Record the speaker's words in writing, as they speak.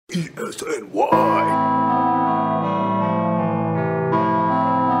ESNY.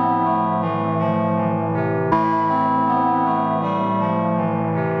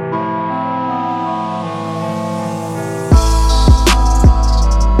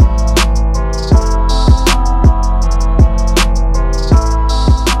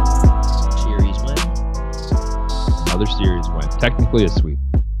 Series win. Technically a sweep.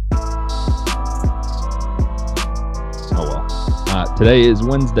 Oh well. Today is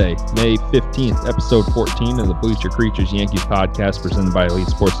Wednesday, May 15th, episode 14 of the Bleacher Creatures Yankees podcast presented by Elite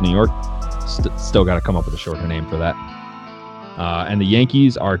Sports New York. Still got to come up with a shorter name for that. And the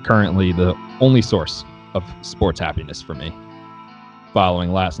Yankees are currently the only source of sports happiness for me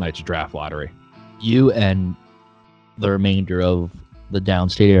following last night's draft lottery. You and the remainder of the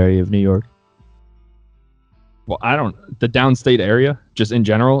downstate area of New York. Well, the downstate area, just in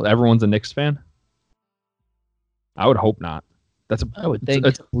general, everyone's a Knicks fan. I would hope not. I would think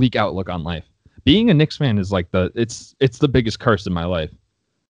it's a bleak outlook on life. Being a Knicks fan is like it's the biggest curse in my life.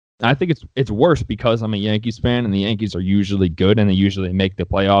 I think it's worse because I'm a Yankees fan and the Yankees are usually good and they usually make the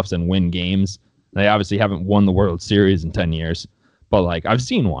playoffs and win games. They obviously haven't won the World Series in 10 years, but like I've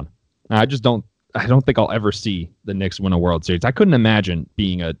seen one. I don't think I'll ever see the Knicks win a World Series. I couldn't imagine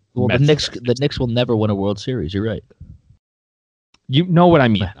being a Mets the Knicks will never win a World Series. You're right. You know what I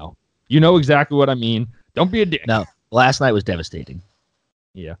mean, though. You know exactly what I mean. Don't be a dick. No, last night was devastating.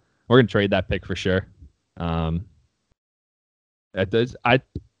 Yeah, we're gonna trade that pick for sure. I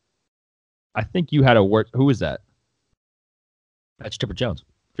think you had a worse. Who was that? That's Chipper Jones.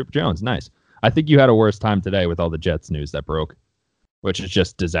 Chipper Jones, nice. I think you had a worse time today with all the Jets news that broke, which is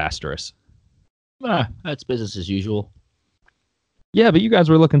just disastrous. That's business as usual. Yeah, but you guys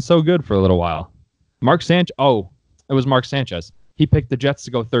were looking so good for a little while. Mark Sanchez. Oh, it was Mark Sanchez. He picked the Jets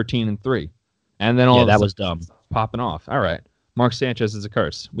to go 13-3, and then that was dumb. Popping off. All right, Mark Sanchez is a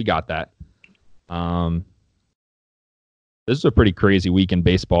curse. We got that. This is a pretty crazy week in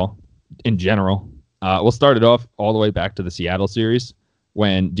baseball in general. We'll start it off all the way back to the Seattle series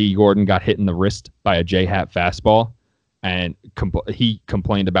when D. Gordon got hit in the wrist by a J-Happ fastball, and he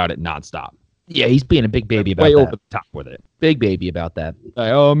complained about it nonstop. Yeah, he's being a big baby about way that. Over the top with it. Big baby about that.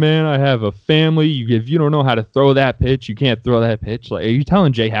 Like, oh man, I have a family. If you don't know how to throw that pitch, you can't throw that pitch. Like, are you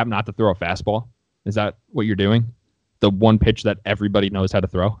telling J-Happ not to throw a fastball? Is that what you're doing? The one pitch that everybody knows how to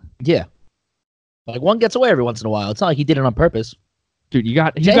throw? Yeah. Like one gets away every once in a while. It's not like he did it on purpose. Dude,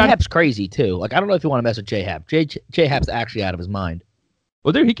 J-Happ's crazy too. Like I don't know if you want to mess with J-Happ. J-Happ's actually out of his mind.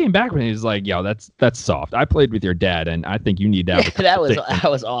 Well, dude, he came back and he was like, "Yo, that's soft. I played with your dad, and I think you need to have." That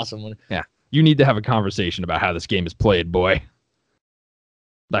was awesome. Yeah. You need to have a conversation about how this game is played, boy.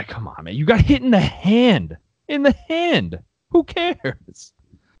 Like, come on, man. You got hit in the hand. In the hand. Who cares?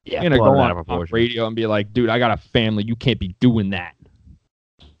 Yeah, you're going to go on radio and be like, dude, I got a family. You can't be doing that.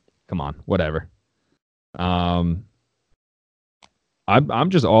 Come on. Whatever. I'm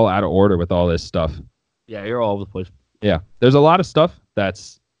just all out of order with all this stuff. Yeah, you're all over the place. Yeah. There's a lot of stuff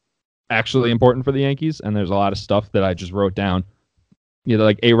that's actually important for the Yankees, and there's a lot of stuff that I just wrote down. You know,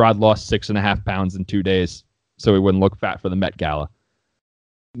 like A-Rod lost 6.5 pounds in 2 days, so he wouldn't look fat for the Met Gala.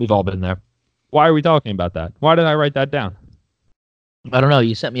 We've all been there. Why are we talking about that? Why did I write that down? I don't know.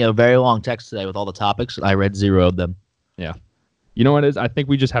 You sent me a very long text today with all the topics. I read 0 of them. Yeah. You know what it is? I think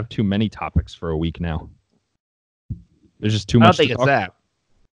we just have too many topics for a week now. There's just too much. I don't think it's that.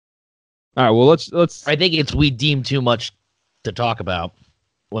 All right. Well, let's. I think it's we deem too much to talk about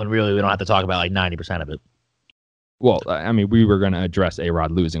when really we don't have to talk about like 90% of it. Well, I mean, we were going to address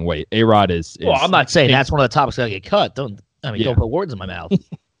A-Rod losing weight. A-Rod is well, I'm not saying that's one of the topics that get cut. Don't put words in my mouth.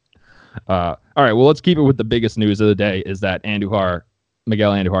 All right. Well, let's keep it with the biggest news of the day is that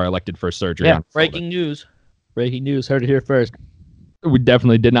Miguel Andujar elected for surgery. Yeah, breaking news. Breaking news. Heard it here first. We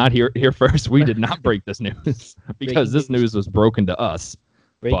definitely did not hear it here first. We did not break this news because this news was broken to us.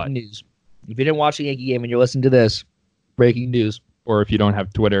 Breaking news. If you didn't watch the Yankee game and you're listening to this, breaking news. Or if you don't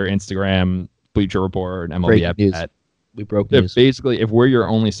have Twitter, Instagram, Bleacher Report, and MLB app, we broke news. Basically, if we're your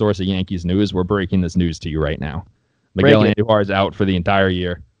only source of Yankees news, we're breaking this news to you right now. Miguel Andujar is out for the entire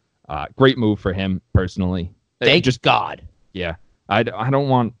year. Great move for him personally. Thank God. Yeah, I don't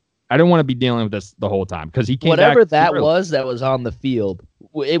want to be dealing with this the whole time because he came whatever back that was on the field.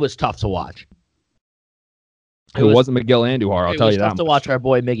 It was tough to watch. It wasn't Miguel Andujar. I'll tell you that. It was tough to watch our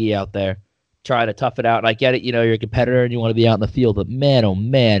boy Miggy out there try to tough it out. And I get it. You know, you're a competitor and you want to be out in the field, but man, oh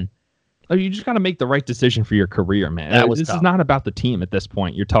man. Oh, you just got to make the right decision for your career, man. This is not about the team at this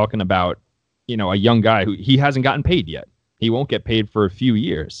point. You're talking about, a young guy who he hasn't gotten paid yet. He won't get paid for a few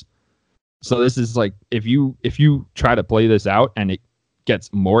years. So this is like if you try to play this out and it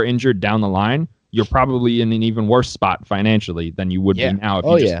gets more injured down the line, you're probably in an even worse spot financially than you would be now if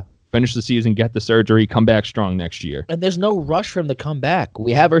you just finish the season, get the surgery, come back strong next year. And there's no rush for him to come back.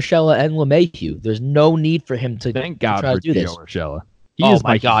 We have Urshela and LeMahieu. There's no need for him to Thank God try for to do Gio this. Urshela. Oh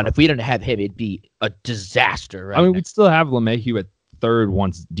my God! If we didn't have him, it'd be a disaster. Right? I mean, we'd still have LeMahieu at third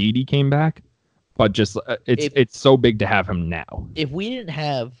once Didi came back, but just it's so big to have him now. If we didn't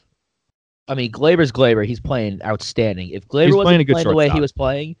have, I mean, Glaber's Glaber. He's playing outstanding. If Glaber wasn't playing the way he was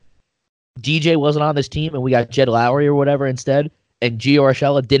playing, DJ wasn't on this team, and we got Jed Lowry or whatever instead, and Gio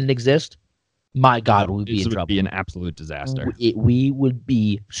Urshela didn't exist, my God, we'd be in trouble. It would be an absolute disaster. We would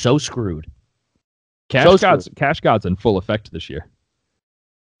be so screwed. Cash God's in full effect this year.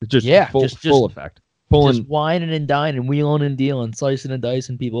 Just full effect. Just whining and dining, wheeling and dealing, slicing and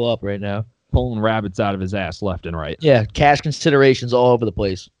dicing people up right now. Pulling rabbits out of his ass left and right. Yeah, cash considerations all over the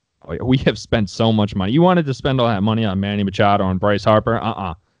place. Oh, yeah. We have spent so much money. You wanted to spend all that money on Manny Machado and Bryce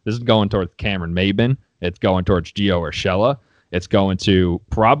Harper? This is going towards Cameron Maybin. It's going towards Gio Urshela. It's going to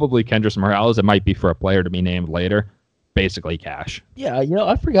probably Kendrys Morales. It might be for a player to be named later. Basically cash. Yeah,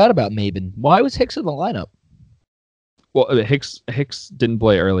 I forgot about Maybin. Why was Hicks in the lineup? Well, Hicks didn't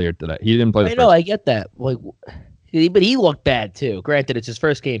play earlier today. He didn't play. I get that. Like, but he looked bad too. Granted, it's his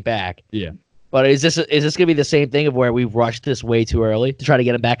first game back. Yeah. But is this gonna be the same thing of where we rushed this way too early to try to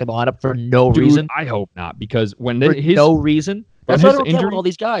get him back in the lineup for no reason? I hope not, because when no reason. That's what I don't get with all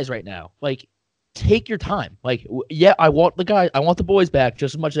these guys right now. Like, take your time. Like, yeah, I want the boys back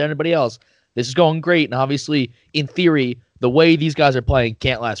just as much as anybody else. This is going great, and obviously, in theory, the way these guys are playing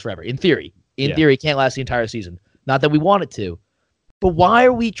can't last forever. In theory, can't last the entire season. Not that we want it to. But why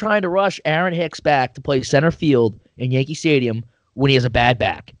are we trying to rush Aaron Hicks back to play center field in Yankee Stadium when he has a bad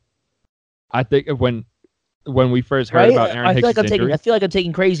back? I think when we first heard about Aaron Hicks' injury, I feel like I'm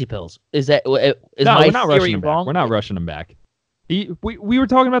taking crazy pills. Is my theory wrong? We're not rushing him back. We were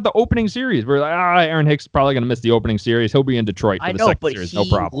talking about the opening series. We're like, Aaron Hicks is probably going to miss the opening series. He'll be in Detroit for the second series, no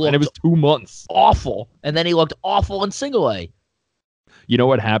problem. And it was 2 months. Awful. And then he looked awful in single A. You know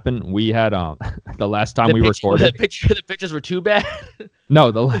what happened? We had the last time we recorded. The pitches were too bad.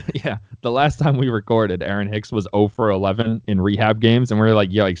 No, the last time we recorded, Aaron Hicks was 0 for 11 in rehab games, and we were like,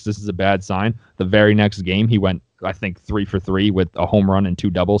 yikes, this is a bad sign. The very next game, he went, I think, 3 for 3 with a home run and 2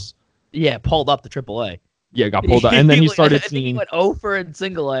 doubles. Yeah, pulled up to AAA. Yeah, got pulled up, and then he started seeing. He went 0 for in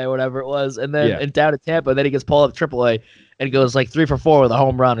single A or whatever it was, and then and down to Tampa, and then he gets pulled up to AAA, and he goes like 3 for 4 with a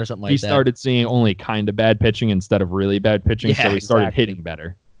home run or something like that. He started seeing only kind of bad pitching instead of really bad pitching, so he started hitting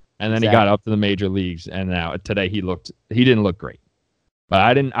better, and then he got up to the major leagues, and now today he didn't look great. But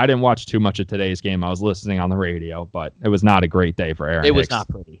I didn't watch too much of today's game. I was listening on the radio, but it was not a great day for Aaron. It was not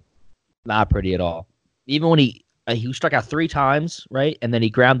pretty at all. Even when he struck out 3 times, right, and then he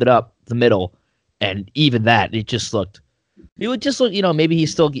grounded up the middle. And even that, it would just look, maybe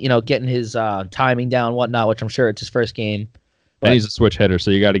he's still, getting his timing down, whatnot, which I'm sure it's his first game. But, and he's a switch hitter,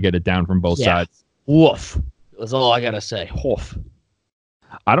 so you got to get it down from both sides. Woof. That's all I got to say. Woof.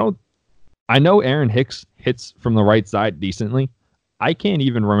 I know Aaron Hicks hits from the right side decently. I can't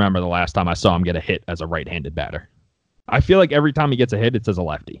even remember the last time I saw him get a hit as a right-handed batter. I feel like every time he gets a hit, it's as a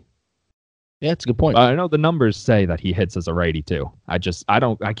lefty. Yeah, that's a good point. I know the numbers say that he hits as a righty too. I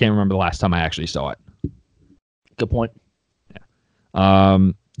can't remember the last time I actually saw it. Good point. Yeah.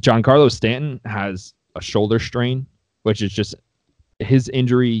 Giancarlo Stanton has a shoulder strain, which is just his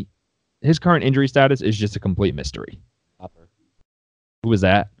injury. His current injury status is just a complete mystery. Yopper. Who was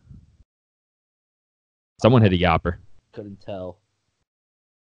that? Someone hit a yopper. Couldn't tell.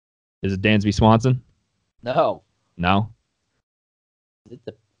 Is it Dansby Swanson? No. No. Who is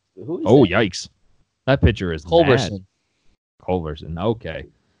that? Yikes. That pitcher is Culberson. Culberson. Okay.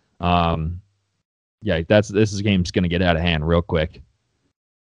 This game's going to get out of hand real quick.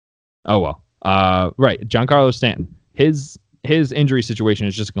 Oh, well. Right. Giancarlo Stanton. His injury situation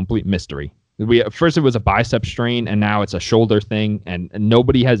is just a complete mystery. First it was a bicep strain, and now it's a shoulder thing, and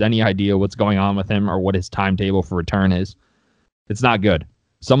nobody has any idea what's going on with him or what his timetable for return is. It's not good.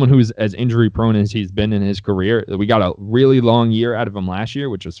 Someone who's as injury prone as he's been in his career, we got a really long year out of him last year,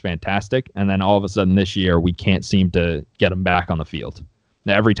 which was fantastic. And then all of a sudden this year, we can't seem to get him back on the field.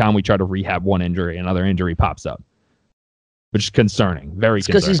 Now, every time we try to rehab one injury, another injury pops up, which is concerning. Very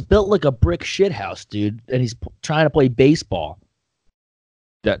concerning. Because he's built like a brick shithouse, dude, and he's trying to play baseball.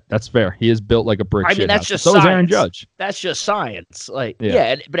 That's fair. He is built like a brick shithouse. I mean, that's just so science. is Aaron Judge. That's just science. But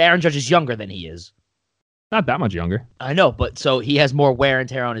Aaron Judge is younger than he is. Not that much younger. I know, but so he has more wear and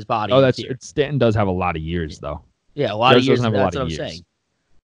tear on his body. Stanton does have a lot of years, though. Yeah, a lot of years. That's what I'm saying.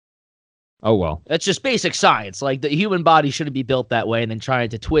 Oh, well. That's just basic science. Like, the human body shouldn't be built that way, and then trying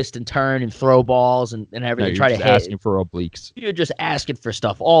to twist and turn and throw balls and everything. You're just asking for obliques. You're just asking for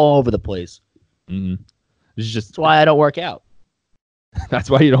stuff all over the place. Mm-hmm. That's why I don't work out. That's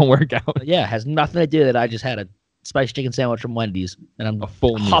why you don't work out. Yeah, it has nothing to do that I just had a spiced chicken sandwich from Wendy's, and I'm a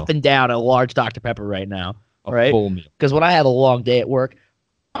full huffing meal. down a large Dr. Pepper right now. A full meal. Because when I have a long day at work,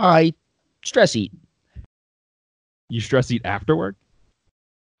 I stress eat. You stress eat after work?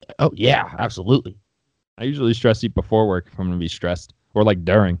 Oh, yeah, absolutely. I usually stress eat before work if I'm going to be stressed, or like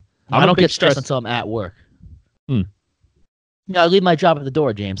during. I don't get stressed until I'm at work. Hmm. I leave my job at the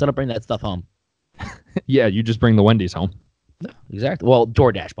door, James. I don't bring that stuff home. Yeah, you just bring the Wendy's home. No, exactly. Well,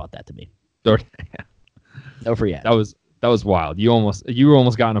 DoorDash bought that to me. DoorDash. No free ad. That was wild. You almost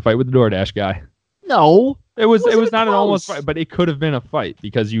got in a fight with the DoorDash guy. No. It was not an almost fight, but it could have been a fight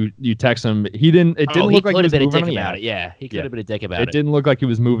because you text him. It didn't look like he was moving on the app. Yeah, he could have been a dick about it. It didn't look like he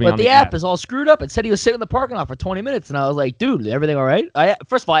was moving on the app. But the app is all screwed up. It said he was sitting in the parking lot for 20 minutes, and I was like, dude, everything all right?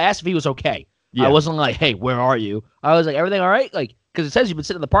 First of all, I asked if he was okay. Yeah. I wasn't like, hey, where are you? I was like, everything all right? Like, because it says you've been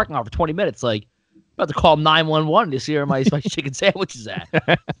sitting in the parking lot for 20 minutes. Like, about to call 911 to see where my chicken sandwich is at.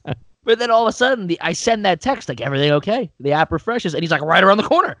 But then all of a sudden, I send that text, like, everything okay? The app refreshes, and he's like, right around the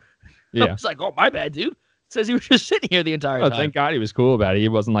corner. Yeah. I was like, oh, my bad, dude. It says he was just sitting here the entire time. Thank God he was cool about it. He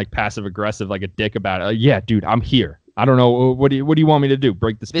wasn't like passive aggressive, like a dick about it. Like, yeah, dude, I'm here. I don't know. What do you want me to do?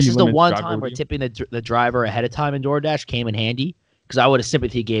 Break the speed limit? This is the one time where tipping the driver ahead of time in DoorDash came in handy because I would have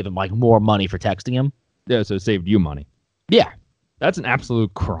sympathy gave him like more money for texting him. Yeah, so it saved you money. Yeah. That's an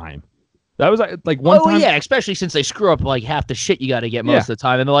absolute crime. That was like one time. Yeah, especially since they screw up like half the shit you got to get most of the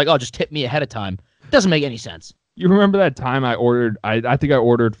time. And they're like, oh, just tip me ahead of time. Doesn't make any sense. You remember that time I ordered? I think I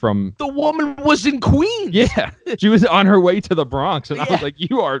ordered from. The woman was in Queens. Yeah, she was on her way to the Bronx, and I was like,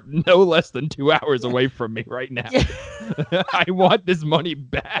 "You are no less than 2 hours away from me right now. Yeah. I want this money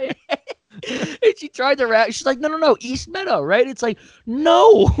back." And she tried to route. She's like, no, East Meadow, right? It's like,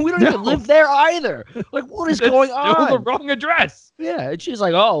 no, we don't even live there either. Like, what is going on? Still the wrong address. Yeah, and she's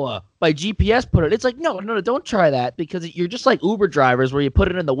like, oh, my GPS put it. It's like, no, don't try that because you're just like Uber drivers where you put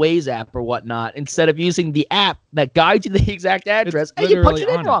it in the Waze app or whatnot instead of using the app that guides you the exact address. And you punch it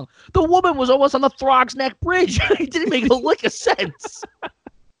in wrong. The woman was almost on the Throgs Neck Bridge. It didn't make a lick of sense.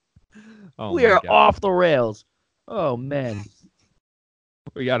 We are off the rails. Oh, man.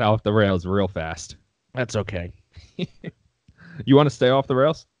 We got off the rails real fast. That's okay. You want to stay off the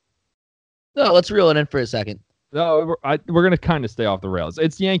rails? No, let's reel it in for a second. No, we're going to kind of stay off the rails.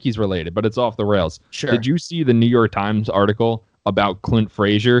 It's Yankees related, but it's off the rails. Sure. Did you see the New York Times article about Clint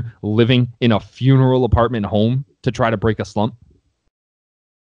Frazier living in a funeral apartment home to try to break a slump?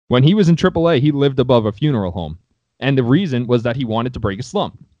 When he was in AAA, he lived above a funeral home. And the reason was that he wanted to break a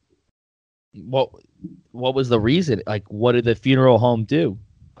slump. What was the reason? Like, what did the funeral home do?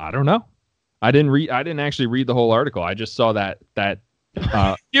 I don't know. I didn't actually read the whole article. I just saw that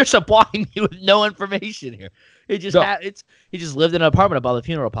you're supplying me with no information here. He just lived in an apartment above the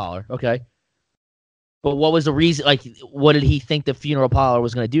funeral parlor. Okay. But what was the reason? Like, what did he think the funeral parlor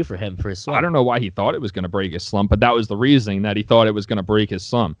was going to do for him for his slump? I don't know why he thought it was going to break his slump, but that was the reasoning, that he thought it was going to break his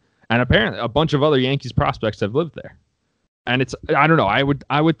slump. And apparently a bunch of other Yankees prospects have lived there. And I don't know.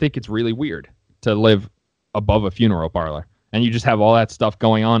 I would think it's really weird to live above a funeral parlor and you just have all that stuff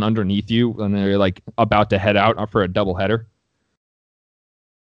going on underneath you and they're like about to head out for a doubleheader.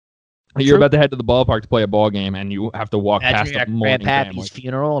 You're about to head to the ballpark to play a ball game and you have to walk past the mourning Grandpappy's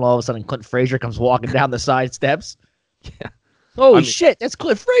funeral and all of a sudden Clint Frazier comes walking down the side steps. Yeah. Holy shit, that's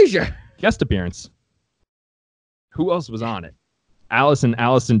Clint Frazier. Guest appearance. Who else was on it? Allison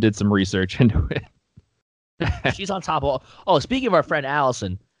did some research into it. She's on top of all. Oh, speaking of our friend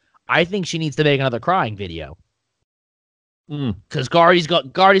Allison, I think she needs to make another crying video. Because Guardy's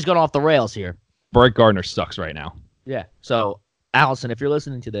gone off the rails here. Brett Gardner sucks right now. Yeah. So, Allison, if you're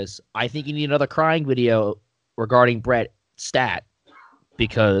listening to this, I think you need another crying video regarding Brett stat.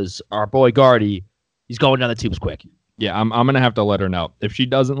 Because our boy Guardy, he's going down the tubes quick. Yeah, I'm going to have to let her know. If she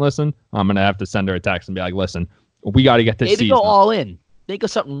doesn't listen, I'm going to have to send her a text and be like, listen, we got to get this season. Maybe go all in. Think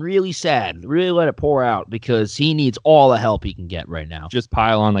of something really sad. Really let it pour out because he needs all the help he can get right now. Just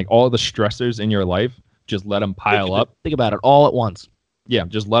pile on like all the stressors in your life. Just let them pile up. Think about it all at once. Yeah,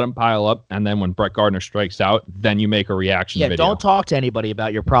 just let them pile up. And then when Brett Gardner strikes out, then you make a reaction video. Don't talk to anybody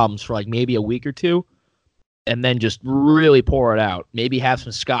about your problems for like maybe a week or two. And then just really pour it out. Maybe have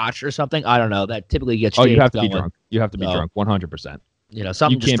some scotch or something. I don't know. That typically gets you. Oh, you have to be drunk. You have to be drunk 100%. You know,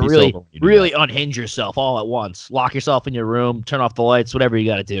 something just to really unhinge yourself all at once. Lock yourself in your room, turn off the lights, whatever you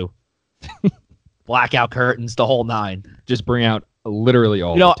got to do. Blackout curtains, the whole nine. Just bring out literally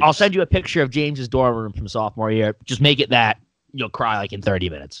all. You know, I'll send you a picture of James's dorm room from sophomore year. Just make it that. You'll cry like in 30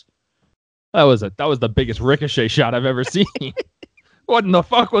 minutes. That was the biggest ricochet shot I've ever seen. What in the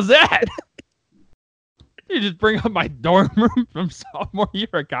fuck was that? You just bring up my dorm room from sophomore year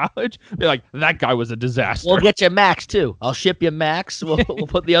of college. Be like, that guy was a disaster. We'll get you Max too. I'll ship you Max. We'll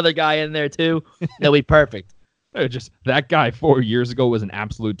put the other guy in there too. That'll be perfect. Just that guy 4 years ago was an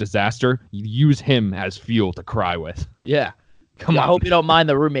absolute disaster. You use him as fuel to cry with. Yeah. Come on. I hope you don't mind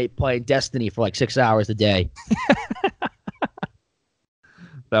the roommate playing Destiny for like 6 hours a day.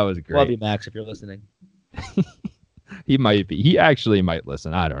 That was great. Love you, Max, if you're listening. He might be. He actually might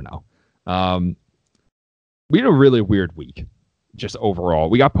listen. I don't know. We had a really weird week, just overall.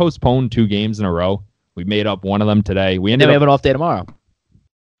 We got postponed 2 games in a row. We made up one of them today. We have an off day tomorrow.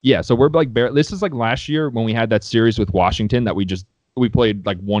 Yeah, so we're like this is like last year when we had that series with Washington that we played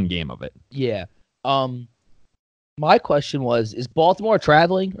like 1 game of it. Yeah. My question was, is Baltimore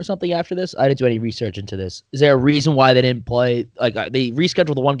traveling or something after this? I didn't do any research into this. Is there a reason why they didn't play? Like they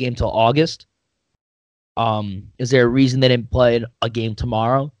rescheduled the 1 game till August. Is there a reason they didn't play a game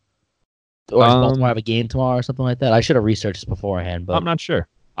tomorrow? Or does Baltimore have a game tomorrow or something like that? I should have researched this beforehand, but I'm not sure.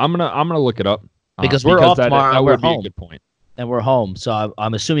 I'm gonna look it up because we're off tomorrow. That we're would be home. a good point. And we're home, so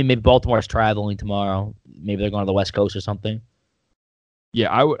I'm assuming maybe Baltimore's traveling tomorrow. Maybe they're going to the West Coast or something. Yeah,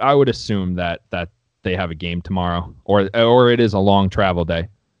 I would assume that they have a game tomorrow, or it is a long travel day,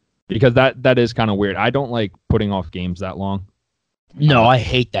 because that is kind of weird. I don't like putting off games that long. No, I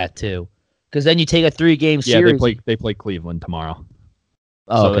hate that too, because then you take a 3-game series. Yeah, they play Cleveland tomorrow.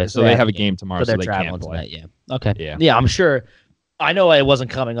 Oh, okay. So they have a game tomorrow, so they can't play. Tonight, yeah. Okay. Yeah, I'm sure. I know I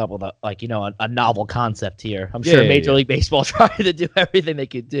wasn't coming up with a novel concept here. I'm sure Major League Baseball tried to do everything they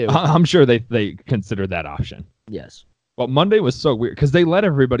could do. I'm sure they considered that option. Yes. But Monday was so weird because they let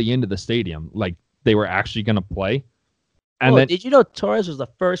everybody into the stadium like they were actually going to play. And then, did you know Torres was the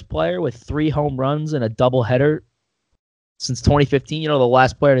first player with 3 home runs and a doubleheader since 2015? You know the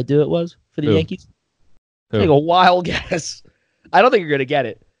last player to do it was for the Yankees? Take a wild guess. I don't think you're going to get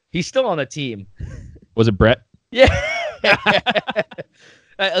it. He's still on the team. Was it Brett? Yeah.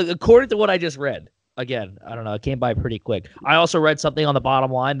 According to what I just read. Again, I don't know. It came by pretty quick. I also read something on the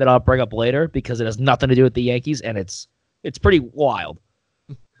bottom line that I'll bring up later because it has nothing to do with the Yankees, and it's pretty wild.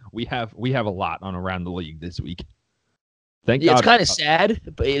 We have a lot on around the league this week. Thank God. It's kind of sad,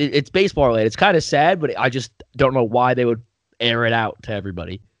 but it's baseball related. It's kind of sad, but I just don't know why they would air it out to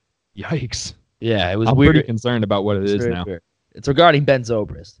everybody. Yikes. Yeah, it was I'm weird. pretty concerned about what it is now. Weird. It's regarding Ben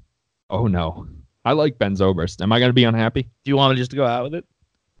Zobrist. Oh, no. I like Ben Zobrist. Am I going to be unhappy? Do you want me just to go out with it?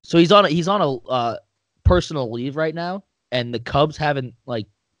 So he's on a personal leave right now, and the Cubs haven't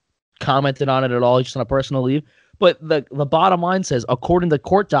commented on it at all. He's just on a personal leave. But the bottom line says, according to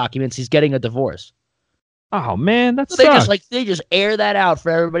court documents, he's getting a divorce. Oh man, that's so they just air that out for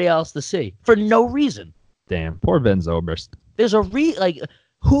everybody else to see for no reason. Damn, poor Ben Zobrist. There's a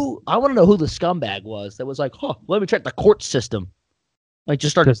I want to know who the scumbag was that was like, let me check the court system.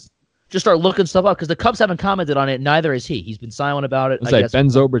 Just start looking stuff up because the Cubs haven't commented on it. Neither has he. He's been silent about it. I guess Ben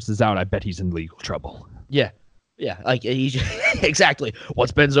Zobrist is out. I bet he's in legal trouble. Yeah. He's exactly.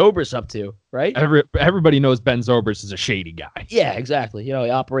 What's Ben Zobrist up to, right? Everybody knows Ben Zobrist is a shady guy. Yeah, exactly. He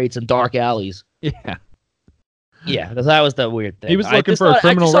operates in dark alleys. Yeah. Yeah, that was the weird thing. He was looking for a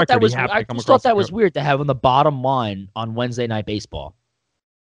criminal record. I just thought that was weird to have on the bottom line on Wednesday Night Baseball.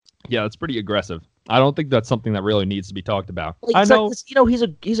 Yeah, that's pretty aggressive. I don't think that's something that really needs to be talked about. I know, he's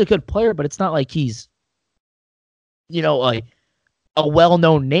a good player, but it's not like he's, a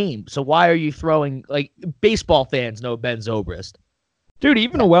well-known name. So why are you throwing baseball fans know Ben Zobrist? Dude,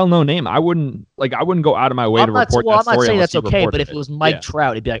 even a well-known name, I wouldn't go out of my way to report that story. I'm not saying that's okay, but if it was Mike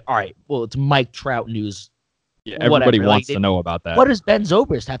Trout, it'd be like, all right, well, it's Mike Trout news. Yeah, everybody wants to know about that. What does Ben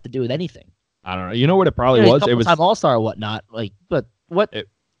Zobrist have to do with anything? I don't know. You know what it probably was? It was time All-Star or whatnot. But what?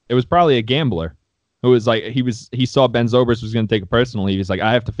 It was probably a gambler who was like, he saw Ben Zobrist was going to take it personally. He's like,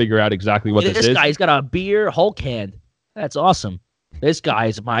 I have to figure out exactly what this is. This guy's got a beer Hulk hand. That's awesome. This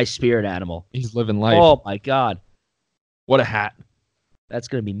guy's my spirit animal. He's living life. Oh my God. What a hat. That's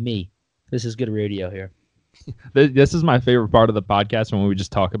going to be me. This is good radio here. This is my favorite part of the podcast when we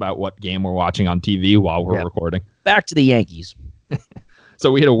just talk about what game we're watching on TV while we're recording. Back to the Yankees.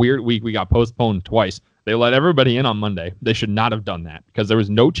 So we had a weird week. We got postponed twice. They let everybody in on Monday. They should not have done that because there was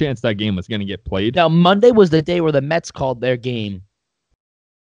no chance that game was going to get played. Now, Monday was the day where the Mets called their game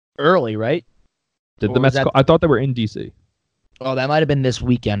early, right? Did the Mets I thought they were in D.C. Oh, that might have been this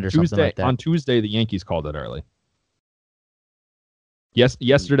weekend or something like that. On Tuesday, the Yankees called it early.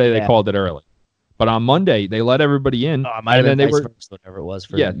 Yesterday they called it early. But on Monday, they let everybody in. Oh, it might have been vice versa, whatever it was.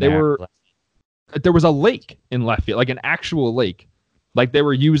 There was a lake in left field, like an actual lake. Like they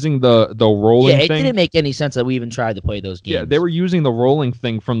were using the rolling thing. Yeah, it didn't make any sense that we even tried to play those games. Yeah, they were using the rolling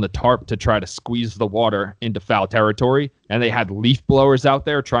thing from the tarp to try to squeeze the water into foul territory. And they had leaf blowers out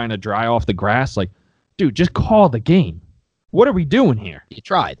there trying to dry off the grass. Like, Dude, just call the game. What are we doing here? You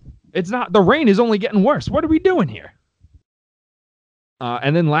tried. It's not. The rain is only getting worse. What are we doing here?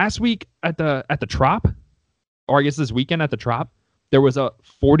 And then last week at the Trop, or I guess this weekend at the Trop, there was a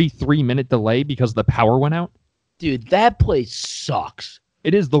 43-minute delay because the power went out. Dude, that place sucks.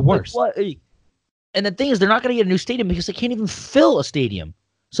 It is the worst. And the thing is, they're not going to get a new stadium because they can't even fill a stadium.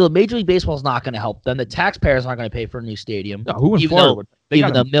 So Major League Baseball is not going to help them. The taxpayers aren't going to pay for a new stadium. No, who in Florida would?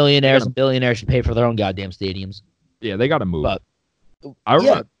 Even the millionaires and billionaires should pay for their own goddamn stadiums. Yeah, they got to move.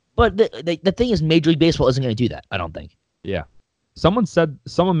 But the thing is, Major League Baseball isn't going to do that, I don't think. Yeah. Someone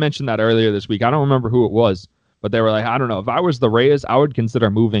mentioned that earlier this week. I don't remember who it was, but they were like, I don't know. If I was the Rays, I would consider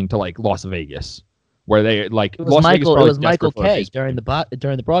moving to like Las Vegas, where they like it was Michael Kay during the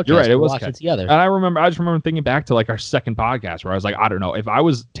broadcast. You're right. It was Kay. Together. And I just remember thinking back to like our second podcast where I was like, I don't know. If I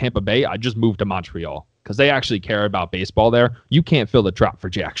was Tampa Bay, I'd just move to Montreal because they actually care about baseball there. You can't fill the Trop for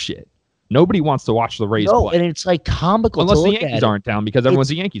jack shit. Nobody wants to watch the Rays play. And it's like comical unless the Yankees aren't down because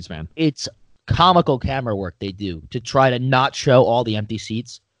everyone's a Yankees fan. It's comical camera work they do to try to not show all the empty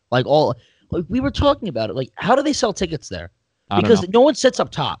seats. Like we were talking about it. Like, how do they sell tickets there? Because no one sits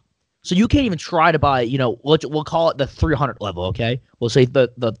up top. So you can't even try to buy, we'll call it the 300 level, okay? We'll say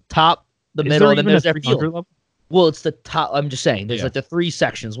the top, the middle, and then there's their field. Level? Well, it's the top. I'm just saying, there's like the three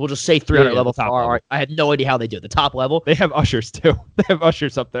sections. We'll just say 300 level. Top level. I had no idea how they do it. The top level. They have ushers, too. They have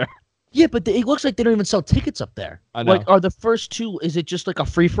ushers up there. Yeah, but it looks like they don't even sell tickets up there. I know. Like, are the first two, is it just like a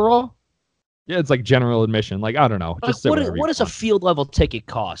free-for-all? Yeah, it's like general admission. Like, I don't know. Just what does a field level ticket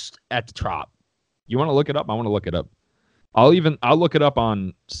cost at the Trop? You want to look it up? I want to look it up. I'll look it up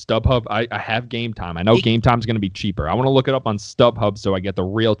on StubHub. I have Game Time. I know Game Time's going to be cheaper. I want to look it up on StubHub so I get the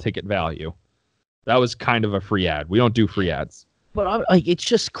real ticket value. That was kind of a free ad. We don't do free ads. But it's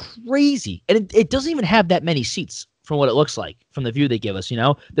just crazy. And it doesn't even have that many seats from what it looks like from the view they give us, They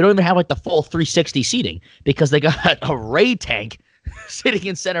don't even have like the full 360 seating because they got a Ray tank sitting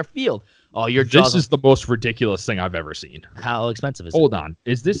in center field. Oh, this is the most ridiculous thing I've ever seen. How expensive is it? Hold on.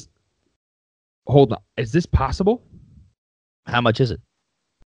 Is this possible? How much is it?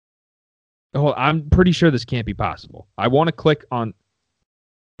 Oh, I'm pretty sure this can't be possible. I want to click on.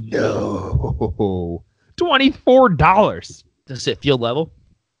 No, $24. Does it field level?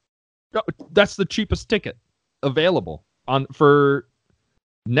 No, that's the cheapest ticket available for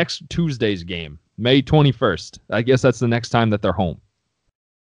next Tuesday's game, May 21st. I guess that's the next time that they're home.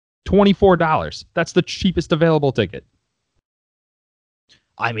 $24. That's the cheapest available ticket.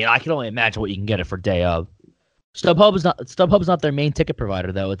 I mean, I can only imagine what you can get it for day of. StubHub's not their main ticket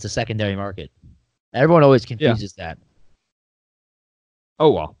provider, though. It's a secondary market. Everyone always confuses that.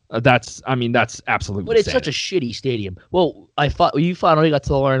 Oh, well. That's absolutely But it's sad. such a shitty stadium. Well, you finally got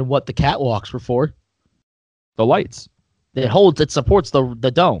to learn what the catwalks were for. The lights. It supports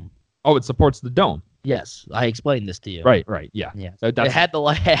the dome. Oh, it supports the dome. Yes, I explained this to you. Right, yeah. It has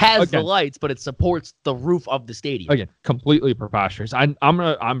the lights, but it supports the roof of the stadium. Again, completely preposterous. I'm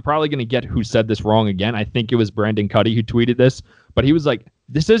probably gonna get who said this wrong again. I think it was Brandon Cuddy who tweeted this, but he was like,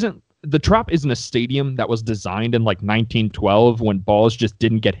 the Trop isn't a stadium that was designed in like 1912 when balls just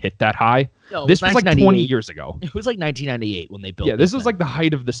didn't get hit that high. No, this was like 20 years ago. It was like 1998 when they built. Yeah, this was like the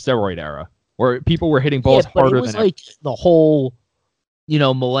height of the steroid era, where people were hitting balls harder it was than like the whole.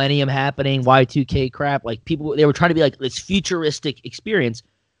 Millennium happening, Y2K crap. Like they were trying to be like this futuristic experience,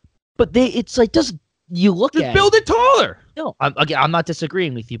 but it's like build it taller. No, I'm not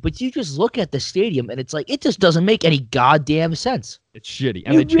disagreeing with you, but you just look at the stadium and it's like it just doesn't make any goddamn sense. It's shitty,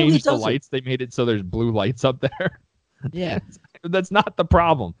 and they changed the lights. They made it so there's blue lights up there. Yeah, that's not the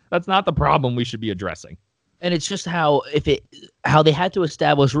problem. That's not the problem we should be addressing. And it's just how they had to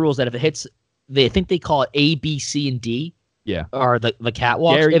establish rules that if it hits, I think they call it A, B, C, and D. Yeah. Or the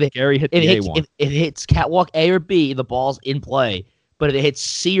catwalk. Gary hit the A1. If it hits catwalk A or B, the ball's in play. But if it hits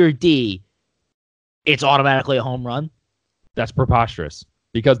C or D, it's automatically a home run. That's preposterous.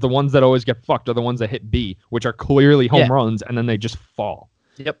 Because the ones that always get fucked are the ones that hit B, which are clearly home runs, and then they just fall.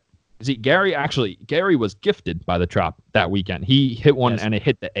 Yep. See, Gary was gifted by the Trop that weekend. He hit one and it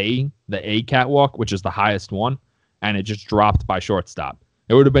hit the A catwalk, which is the highest one, and it just dropped by shortstop.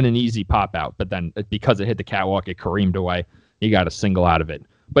 It would have been an easy pop out, but then because it hit the catwalk, it careened away. He got a single out of it.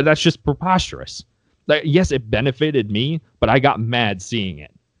 But that's just preposterous. Like, yes, it benefited me, but I got mad seeing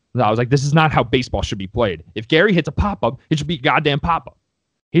it. I was like, this is not how baseball should be played. If Gary hits a pop-up, it should be a goddamn pop-up.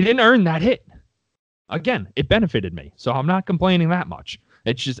 He didn't earn that hit. Again, it benefited me, so I'm not complaining that much.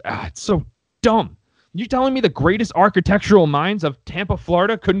 It's just, it's so dumb. You telling me the greatest architectural minds of Tampa,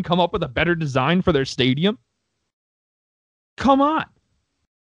 Florida couldn't come up with a better design for their stadium? Come on.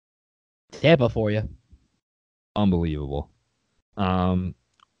 Tampa for you. Unbelievable.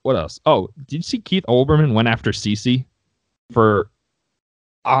 What else? Oh, did you see Keith Olbermann went after CC for?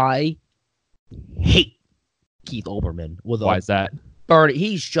 I hate Keith Olbermann. Why is that? Bird,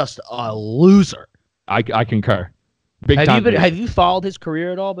 he's just a loser. I concur. Have you followed his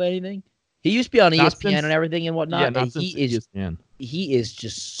career at all by anything? He used to be on ESPN and everything and whatnot. Yeah, not and since ESPN. He is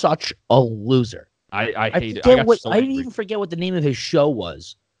just such a loser. I hate it. I didn't even forget what the name of his show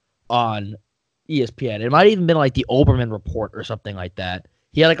was on ESPN. It might have even been like the Olbermann Report or something like that.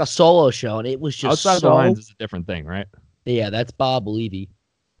 He had like a solo show, and it was just Outside of the Lines is a different thing, right? Yeah, that's Bob Levy.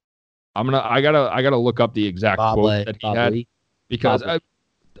 I gotta look up the exact quote that he had because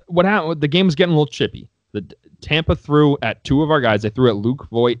what happened? The game was getting a little chippy. The Tampa threw at two of our guys. They threw at Luke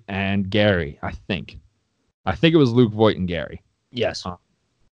Voit and Gary. I think it was Luke Voit and Gary. Yes. Hold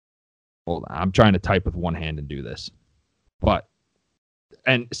on, I'm trying to type with one hand and do this,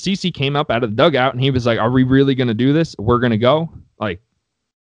 and CC came up out of the dugout and he was like, "Are we really gonna do this? We're gonna go." Like,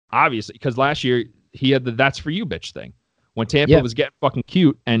 obviously, because last year he had the "that's for you, bitch" thing when Tampa was getting fucking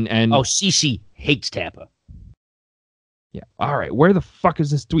cute and CC hates Tampa. Yeah. All right. Where the fuck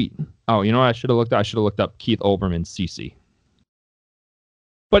is this tweet? Oh, you know what? I should have looked up Keith Olbermann CC.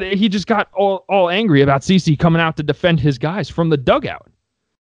 But he just got all angry about CC coming out to defend his guys from the dugout.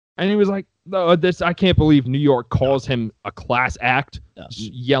 And he was like, "No, I can't believe New York calls him a class act." No.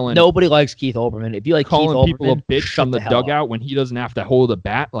 Yelling. Nobody likes Keith Olbermann. If you like calling Keith people Olbermann, a bitch from the dugout when he doesn't have to hold a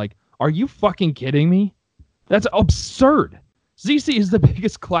bat. Like, are you fucking kidding me? That's absurd. CC is the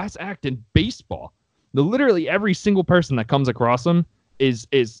biggest class act in baseball. Literally every single person that comes across him is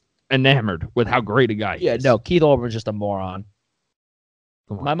enamored with how great a guy he is. Yeah, no, Keith Olbermann's just a moron.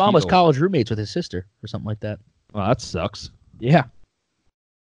 My mom was college roommates with his sister or something like that. Well, that sucks. Yeah.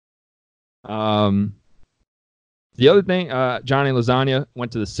 The other thing, Johnny Lasagna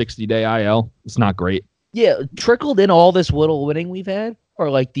went to the 60-day IL. It's not great. Yeah, trickled in all this little winning we've had, or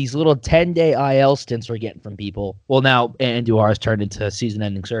like these little 10-day IL stints we're getting from people. Well, now Andujar has turned into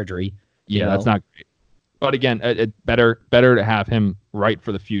season-ending surgery. Yeah, that's not great. But again, it better to have him right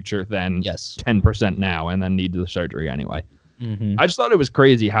for the future than 10% now and then need the surgery anyway. Mm-hmm. I just thought it was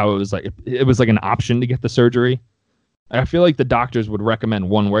crazy how it was like an option to get the surgery. I feel like the doctors would recommend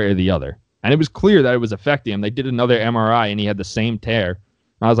one way or the other. And it was clear that it was affecting him. They did another MRI and he had the same tear.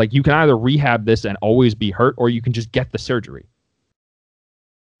 And I was like, you can either rehab this and always be hurt, or you can just get the surgery.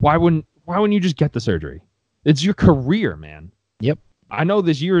 Why wouldn't you just get the surgery? It's your career, man. Yep. I know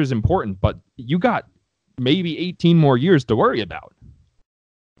this year is important, but you got maybe 18 more years to worry about.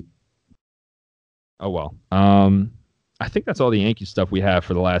 Oh, well. I think that's all the Yankees stuff we have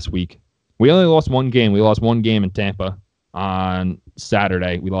for the last week. We only lost one game. We lost one game in Tampa on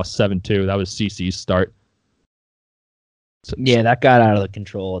Saturday. We lost 7-2. That was CC's start. So, yeah, that got out of the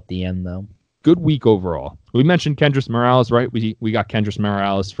control at the end, though. Good week overall. We mentioned Kendrys Morales, right? We got Kendrys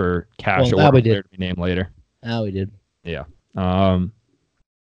Morales for cash. Well, we did. To be named later. Oh, we did. Yeah.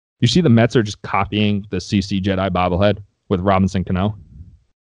 You see the Mets are just copying the CC Jedi bobblehead with Robinson Cano?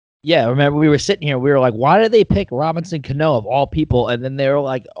 Yeah, remember we were sitting here, we were like, why did they pick Robinson Cano of all people? And then they were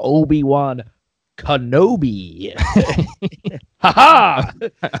like, Obi-Wan Kenobi. Ha-ha!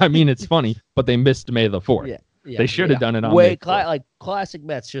 I mean, it's funny, but they missed May the 4th. Yeah, they should have done it on May 4th. Like classic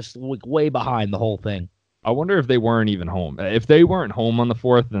Mets, just way behind the whole thing. I wonder if they weren't even home. If they weren't home on the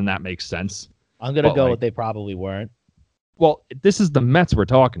 4th, then that makes sense. I'm going to go with they probably weren't. Well, this is the Mets we're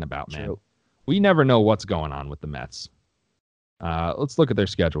talking about, man. True. We never know what's going on with the Mets. Let's look at their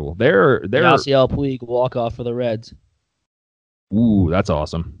schedule. They're Yasiel Puig walk off for the Reds. Ooh, that's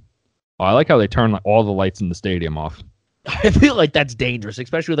awesome. Oh, I like how they turn all the lights in the stadium off. I feel like that's dangerous,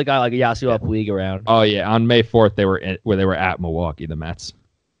 especially with a guy like Yasiel Puig around. Oh yeah, on May 4th they were at Milwaukee, the Mets,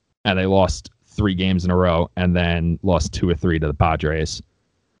 and they lost 3 games in a row, and then lost 2 or 3 to the Padres.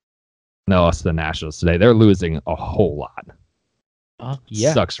 And they lost to the Nationals today. They're losing a whole lot.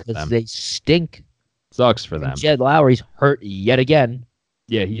 Yeah, sucks for them. They stink. Sucks for them. Jed Lowry's hurt yet again.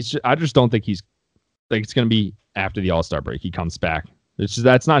 Yeah, I just don't think he's like it's going to be after the All-Star break. He comes back.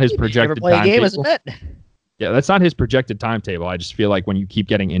 That's not his projected timetable. Never play a game as a Met. Yeah, that's not his projected timetable. I just feel like when you keep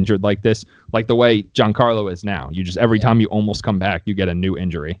getting injured like this, like the way Giancarlo is now, you just every time you almost come back, you get a new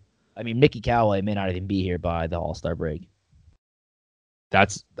injury. I mean, Mickey Callaway may not even be here by the All-Star break.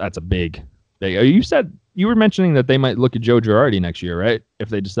 That's a big thing. You were mentioning that they might look at Joe Girardi next year, right? If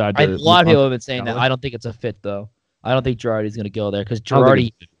they decide to. A lot of people have been saying that. I don't think it's a fit, though. I don't think Girardi's going to go there because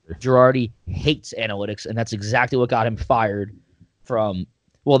Girardi hates analytics, and that's exactly what got him fired from.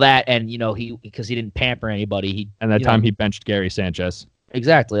 Well, that and because he didn't pamper anybody. He benched Gary Sanchez.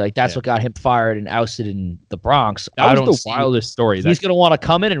 Exactly, like that's what got him fired and ousted in the Bronx. That was the wildest story. He's going to want to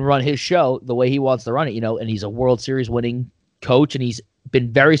come in and run his show the way he wants to run it, and he's a World Series winning coach, and he's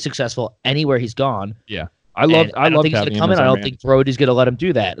been very successful anywhere he's gone. Yeah. I love think he's going to come in. I don't think Brody's going to let him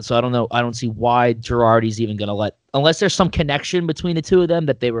do that. So I don't know. I don't see why Girardi's even going to let, unless there's some connection between the two of them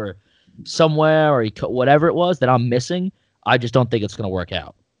that they were somewhere or whatever it was that I'm missing. I just don't think it's going to work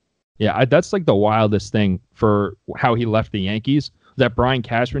out. Yeah, that's like the wildest thing for how he left the Yankees, that Brian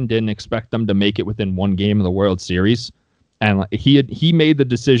Cashman didn't expect them to make it within one game of the World Series. And he made the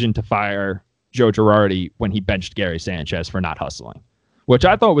decision to fire Joe Girardi when he benched Gary Sanchez for not hustling, which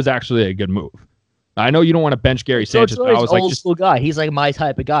I thought was actually a good move. I know you don't want to bench Gary Sanchez, but I was like, old school guy. He's like my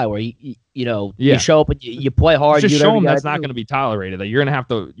type of guy where you show up and you play hard. Just show him that's not going to be tolerated. That you're going to have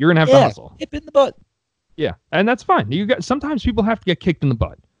to hustle. Hip in the butt. Yeah, and that's fine. Sometimes people have to get kicked in the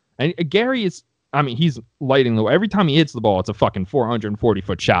butt, and Gary is. I mean, he's lighting the way. Every time he hits the ball, it's a fucking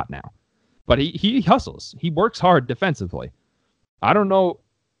 440-foot shot now. But he hustles. He works hard defensively. I don't know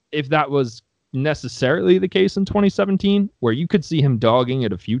if that was necessarily the case in 2017, where you could see him dogging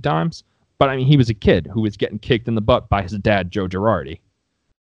it a few times. But I mean, he was a kid who was getting kicked in the butt by his dad, Joe Girardi.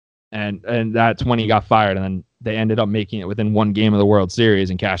 And that's when he got fired. And then they ended up making it within one game of the World Series.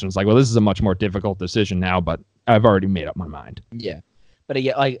 And Cashman's like, well, this is a much more difficult decision now, but I've already made up my mind. Yeah. But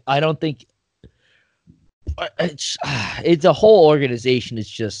again, I don't think it's a whole organization. It's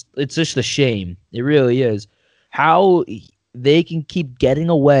just a shame. It really is how they can keep getting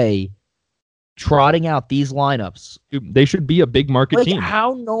away trotting out these lineups. Dude, they should be a big market team.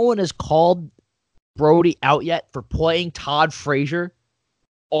 How no one has called Brody out yet for playing Todd Frazier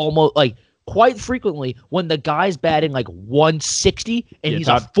almost quite frequently when the guy's batting 160 and he's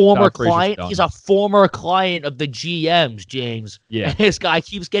a former client. He's a former client of the GMs, James. Yeah. And this guy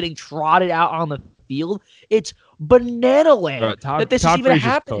keeps getting trotted out on the field. It's banana land that this is even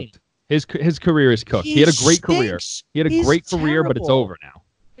happening. Cooked. His career is cooked. He had a great career. He's terrible. But it's over now.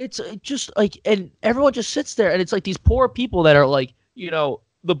 It's just and everyone just sits there, and it's like these poor people that are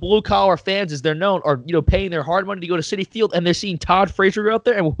the blue collar fans, as they're known, are paying their hard money to go to Citi Field, and they're seeing Todd Frazier out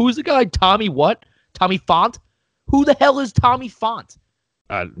there. And who's the guy? Tommy Font? Who the hell is Tommy Font?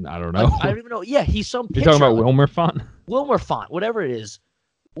 I don't know. I don't even know. Yeah, he's some pitcher. You're talking about Wilmer Font? Wilmer Font, whatever it is.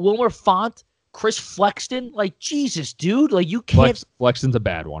 Wilmer Font, Chris Flexen. Jesus, dude. You can't. Flexen's a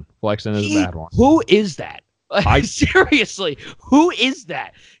bad one. Flexen is a bad one. Who is that? Seriously, who is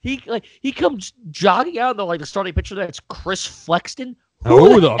that? He comes jogging out and the starting pitcher there. It's Chris Flexen.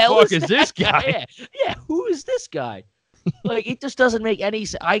 Who the fuck is this guy? Yeah, who is this guy? It just doesn't make any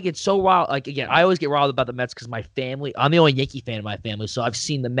sense. I get so riled. Again, I always get riled about the Mets because my family. I'm the only Yankee fan in my family, so I've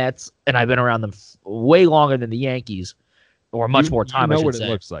seen the Mets and I've been around them way longer than the Yankees, or much more time. You know I should what say. it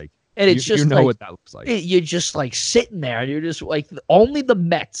looks like, and it's just what that looks like. You're just sitting there, and you're just only the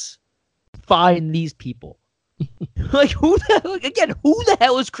Mets find these people. Who the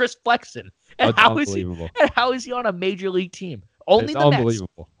hell is Chris Flexen? And how is he on a major league team? Only the Mets.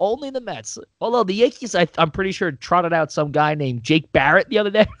 Only the Mets. Although the Yankees, I'm pretty sure trotted out some guy named Jake Barrett the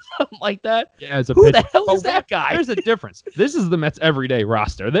other day, something like that. Yeah, who the hell is that guy? There's a difference. This is the Mets' everyday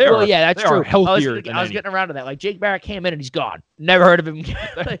roster. That's true. Healthier I was getting around to that. Jake Barrett came in and he's gone. Never heard of him.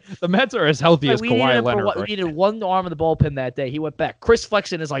 The Mets are as healthy as Kawhi Leonard. We needed one arm of the bullpen that day. He went back. Chris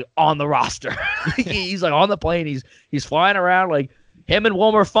Flexen is on the roster. He's on the plane. He's flying around. Him and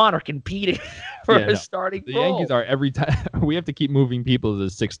Wilmer Font are competing for a starting role. The Yankees are every time. We have to keep moving people to the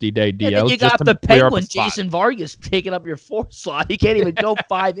 60-day DL. And you got the Penguin, Jason Vargas, taking up your fourth slot. He can't even go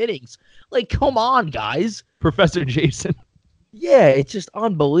 5 innings. Come on, guys. Professor Jason. Yeah, it's just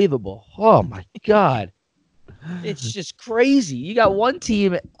unbelievable. Oh, my God. It's just crazy. You got one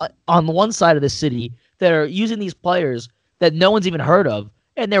team on one side of the city that are using these players that no one's even heard of,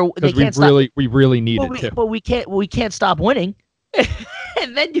 and they can't stop. We really need it too. But we can't stop winning.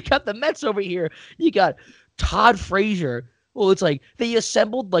 And then you got the Mets over here. You got Todd Frazier. Well, it's they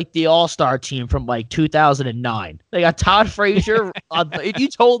assembled the all-star team from 2009. They got Todd Frazier. If you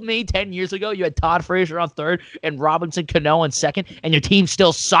told me 10 years ago you had Todd Frazier on third and Robinson Cano on second, and your team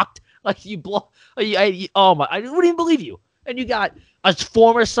still sucked, you blow. Oh my! I wouldn't even believe you. And you got a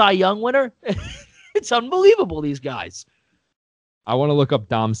former Cy Young winner. It's unbelievable. These guys. I want to look up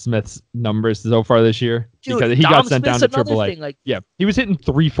Dom Smith's numbers so far this year, dude, because he got sent down to AAA. He was hitting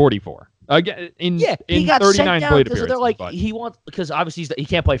 344 again in 39 plate appearances. They're he wants, because obviously he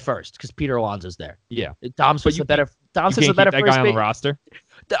can't play first because Peter Alonso's there. Yeah, Dom Smith's a better. Dom Smith's a better first guy on the roster.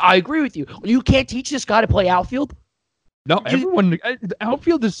 I agree with you. You can't teach this guy to play outfield. No, everyone.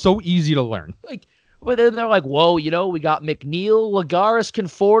 Outfield is so easy to learn. But then they're whoa, we got McNeil, Lagares,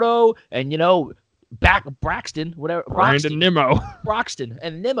 Conforto, and Braxton, whatever. Brandon Nimmo. Broxton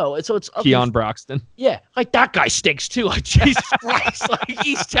and Nimmo. And so it's Keon Broxton. Yeah, like that guy stinks too. Like Jesus Christ, like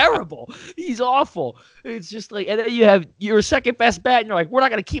he's terrible. He's awful. It's just like, and then you have your second best bat, and you're like, we're not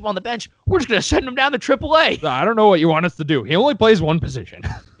gonna keep him on the bench. We're just gonna send him down to AAA. I don't know what you want us to do. He only plays one position.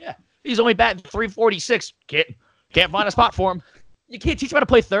 Yeah, he's only batting 346. Can't find a spot for him. You can't teach him how to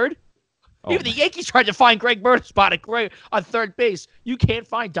play third. Even the Yankees tried to find Greg Bird a spot on third base. You can't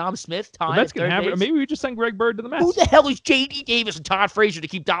find Dom Smith time. The Mets can have it. Maybe we just send Greg Bird to the Mets. Who the hell is J.D. Davis and Todd Frazier to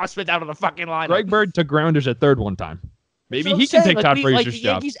keep Dom Smith out of the fucking lineup? Greg Bird took grounders at third one time. Maybe he can take Todd Frazier's the job.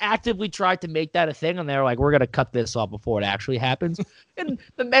 Yankees actively tried to make that a thing, and they're like, we're going to cut this off before it actually happens. And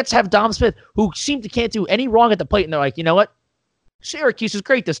the Mets have Dom Smith, who can't do any wrong at the plate, and they're like, you know what? Syracuse is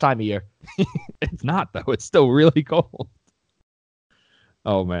great this time of year. It's not, though. It's still really cold.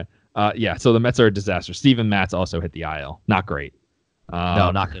 Oh, man. Yeah, so the Mets are a disaster. Steven Matz also hit the IL. Not great.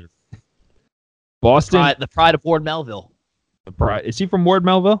 No, not good. Boston. The pride of Ward Melville. Is he from Ward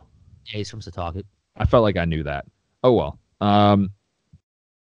Melville? Yeah, he's from Setauket. I felt like I knew that. Oh, well.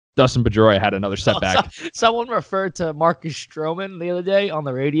 Dustin Pedroia had another setback. Someone referred to Marcus Stroman the other day on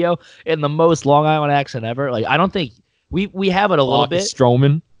the radio in the most Long Island accent ever. Like, I don't think we have it a little bit.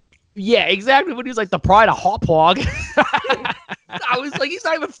 Stroman. Yeah, exactly. When he was like the pride of Hauppauge. I was like, he's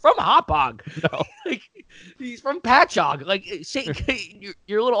not even from Hauppauge. No. Like, he's from Patchogue. Like,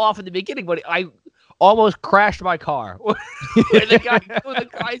 you're a little off in the beginning, but I almost crashed my car. when the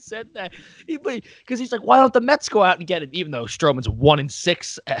guy said that. Because he's like, why don't the Mets go out and get it? Even though Stroman's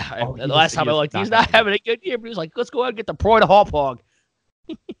 1-6. The last time I looked, he's not having a good year. But he was like, let's go out and get the pride of Hauppauge.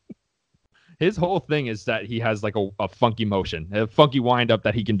 His whole thing is that he has like a funky motion, a funky windup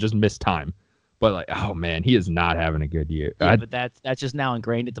that he can just miss time. But like, oh man, he is not having a good year. Yeah, but that's just now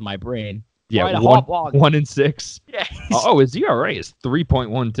ingrained into my brain. Yeah, 1-6. Yeah. His ERA is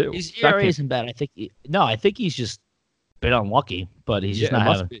 3.12. His ERA isn't bad. I think he's just been unlucky, but he's just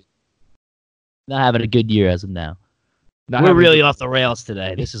not having a good year as of now. We're really off the rails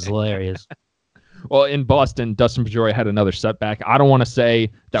today. This is hilarious. Well, in Boston, Dustin Pedroia had another setback. I don't want to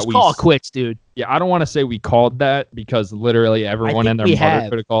say that we call it quits, dude. Yeah, I don't want to say we called that because literally everyone and their mother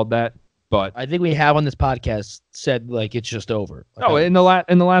could have called that. But I think we have on this podcast said like it's just over. Like, in the last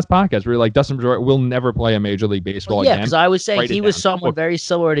podcast, we were like Dustin Pedroia will never play a Major League Baseball again. Yeah, because I was saying he was someone very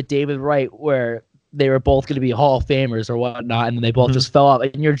similar to David Wright, where they were both going to be Hall of Famers or whatnot, and then they both just fell off.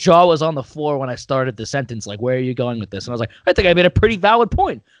 And your jaw was on the floor when I started the sentence, like, where are you going with this? And I was like, I think I made a pretty valid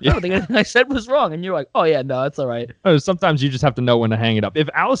point. Yeah. I don't think anything I said was wrong. And you're like, oh, yeah, no, that's all right. Sometimes you just have to know when to hang it up. If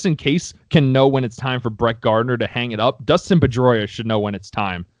Allison Case can know when it's time for Brett Gardner to hang it up, Dustin Pedroia should know when it's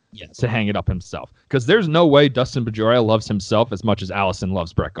time to hang it up himself. Because there's no way Dustin Pedroia loves himself as much as Allison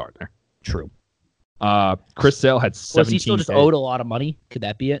loves Brett Gardner. True. Chris Sale had 17. Was he still just owed a lot of money? Could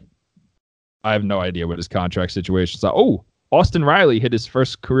that be it? I have no idea what his contract situation is. Oh, Austin Riley hit his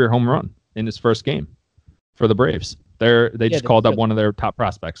first career home run in his first game for the Braves. They just called up one of their top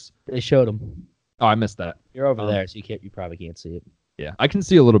prospects. They showed him. Oh, I missed that. You're over there, so you probably can't see it. Yeah, I can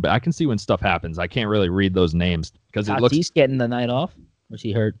see a little bit. I can see when stuff happens. I can't really read those names because it looks. He's getting the night off. Was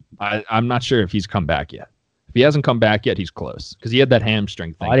he hurt? I'm not sure if he's come back yet. If he hasn't come back yet, he's close because he had that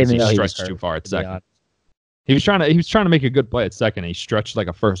hamstring thing. I didn't know he stretched too far at second. He was trying to make a good play at second. He stretched like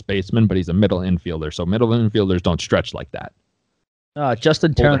a first baseman, but he's a middle infielder. So middle infielders don't stretch like that.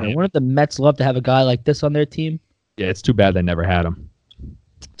 Justin Turner. Wouldn't the Mets love to have a guy like this on their team? Yeah, it's too bad they never had him.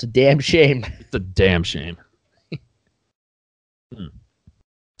 It's a damn shame. It's a damn shame.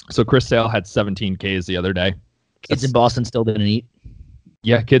 So Chris Sale had 17 Ks the other day. Kids in Boston still didn't eat.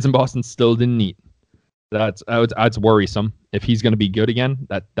 Yeah, kids in Boston still didn't eat. That's worrisome. If he's going to be good again,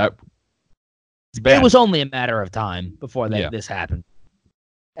 that it was only a matter of time before this happened.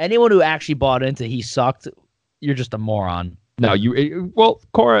 Anyone who actually bought into he sucked, you're just a moron. No,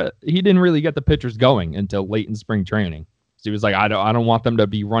 Cora, he didn't really get the pitchers going until late in spring training. So he was like, I don't want them to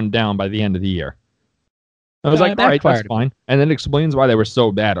be run down by the end of the year. I was like, all right, that's fine. And then explains why they were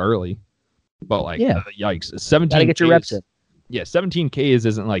so bad early. But yikes, 17. Gotta get your reps in. Yeah, 17 Ks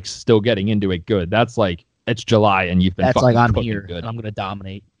isn't like still getting into it good. That's like it's July and you've been. That's like I'm here good. And I'm gonna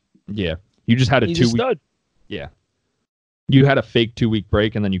dominate. Yeah, you just had a 2 week. Yeah, you had a fake 2 week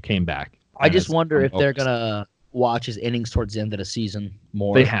break and then you came back. I just wonder if they're gonna watch his innings towards the end of the season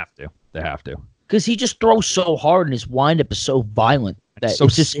more. They have to. Because he just throws so hard and his windup is so violent that so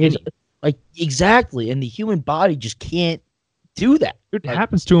it's just exactly, and the human body just can't do that. It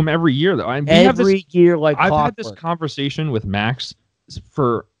happens to him every year, though. I've had this conversation with Max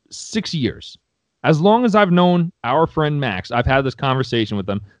for 6 years. As long as I've known our friend Max, I've had this conversation with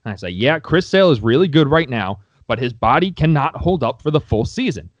him. And I say, yeah, Chris Sale is really good right now, but his body cannot hold up for the full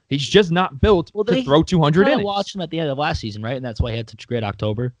season. He's just not built to throw 200 innings. I watched him at the end of last season, right? And that's why he had such a great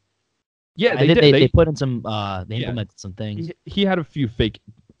October. Yeah, they put in some. They implemented some things. He had a few fake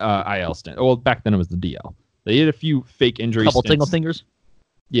IL stints. Well, back then it was the DL. They had a few fake injuries. Couple single fingers.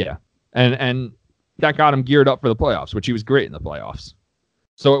 Yeah, and that got him geared up for the playoffs, which he was great in the playoffs.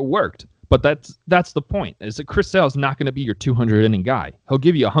 So it worked. But that's the point. Is that Chris Sale's not going to be your 200 inning guy. He'll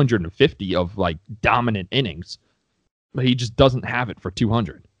give you 150 of like dominant innings, but he just doesn't have it for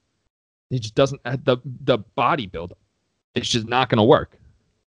 200. He just doesn't have the body build. It's just not going to work.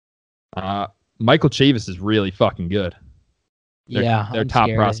 Michael Chavis is really fucking good. Their top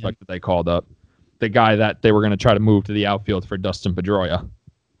prospect that they called up, the guy that they were going to try to move to the outfield for Dustin Pedroia.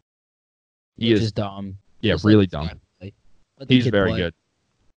 He is dumb. Yeah, really dumb. He's very good.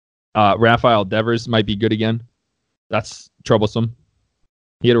 Rafael Devers might be good again. That's troublesome.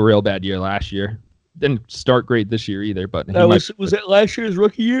 He had a real bad year last year. Didn't start great this year either, but was it last year's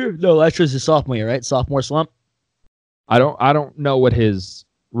rookie year? No, last year's his sophomore year, right? Sophomore slump. I don't know what his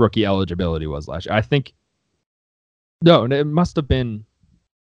rookie eligibility was last year. I think it must have been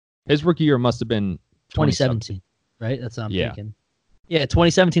his rookie year. Must have been 2017, right? That's what I'm thinking. Yeah,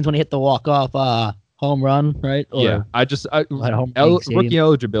 2017 when he hit the walk-off home run, right? Or rookie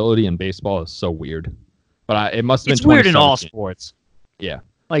eligibility in baseball is so weird, but it must have been. It's weird in all sports. Yeah,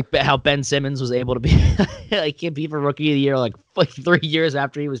 like how Ben Simmons was able to be like can't be for rookie of the year like 3 years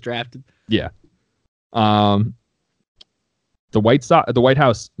after he was drafted. Yeah. The White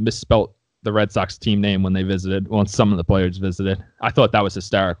House misspelt the Red Sox team name when they visited. Well, some of the players visited. I thought that was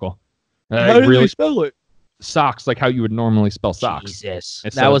hysterical. How did they spell it? Socks, like how you would normally spell socks. Jesus,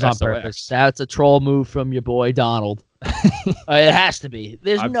 that was on purpose. That's a troll move from your boy Donald. It has to be.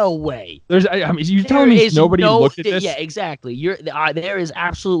 There's no way. I mean, you're telling me nobody looked at this? Yeah, exactly. There is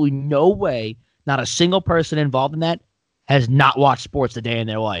absolutely no way. Not a single person involved in that has not watched sports a day in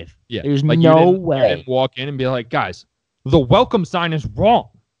their life. Yeah, there's no way. You didn't walk in and be like, guys, the welcome sign is wrong.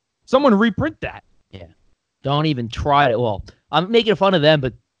 Someone reprint that. Yeah, don't even try it. Well, I'm making fun of them,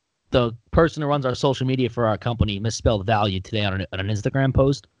 but the person who runs our social media for our company misspelled value today on an Instagram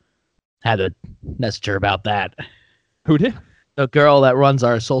post. Had to message her about that. Who did? The girl that runs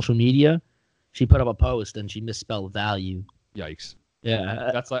our social media. She put up a post and she misspelled value. Yikes. Yeah.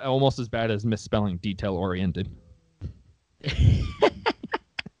 That's like almost as bad as misspelling detail oriented.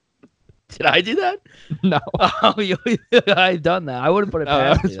 Did I do that? No. Oh, I've done that. I wouldn't put it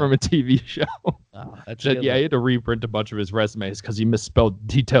past It's from a TV show. Oh, that's he had to reprint a bunch of his resumes because he misspelled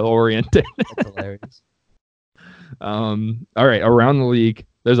detail oriented. That's hilarious. All right, around the league,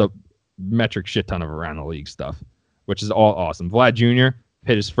 there's a metric shit ton of around the league stuff, which is all awesome. Vlad Jr.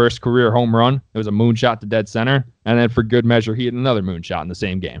 hit his first career home run. It was a moonshot to dead center, and then for good measure, he hit another moonshot in the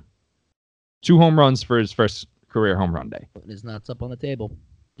same game. 2 home runs for his first career home run day. Putting his nuts up on the table.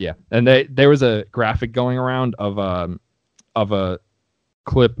 Yeah, and there was a graphic going around of a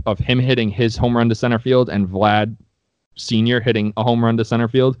clip of him hitting his home run to center field and Vlad Sr. hitting a home run to center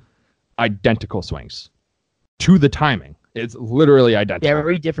field. Identical swings to the timing. It's literally identical.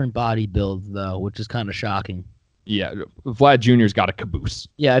 Very different body builds, though, which is kind of shocking. Yeah, Vlad Jr.'s got a caboose.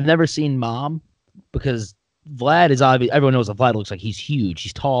 Yeah, I've never seen Mom because Vlad is obvious. Everyone knows that Vlad looks like he's huge.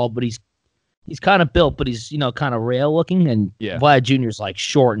 He's tall, but he's kind of built, but he's kind of rail looking. And Vlad Jr.'s like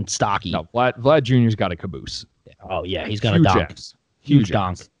short and stocky. No, Vlad Jr.'s got a caboose. Oh yeah, he's got a donk. Huge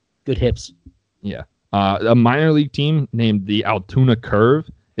donk. Good hips. Yeah. A minor league team named the Altoona Curve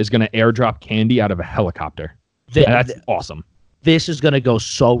is going to airdrop candy out of a helicopter. That's awesome. This is going to go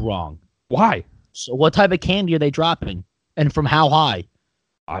so wrong. Why? So what type of candy are they dropping? And from how high?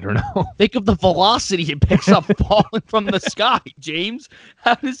 I don't know. Think of the velocity it picks up falling from the sky, James.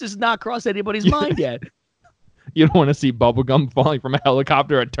 How does this not cross anybody's mind yet? You don't want to see bubblegum falling from a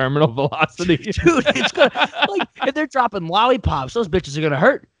helicopter at terminal velocity? Dude, it's going to, like, if they're dropping lollipops, those bitches are going to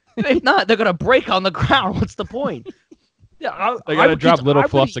hurt. If not, they're going to break on the ground. What's the point? Yeah, they got to drop little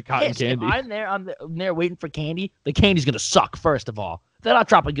fluffs of cotton candy. If I'm there waiting for candy, the candy's going to suck, first of all. They're not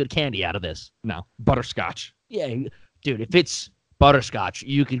dropping good candy out of this. No, butterscotch. Yeah, dude, if it's butterscotch,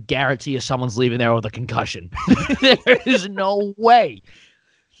 you could guarantee someone's leaving there with a concussion. There is no way.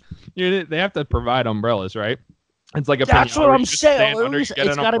 They have to provide umbrellas, right? It's like that's what I'm saying.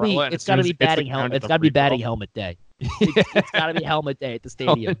 It's got to be batting helmet. It's got to be batting helmet day. It's got to be helmet day at the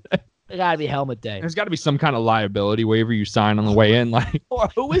stadium. It got to be helmet day. There's got to be some kind of liability waiver you sign on the way in. Like, or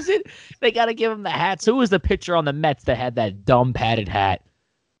who is it? They got to give him the hats. Who was the pitcher on the Mets that had that dumb padded hat?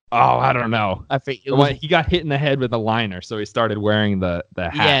 Oh, I don't know. I think he got hit in the head with a liner, so he started wearing the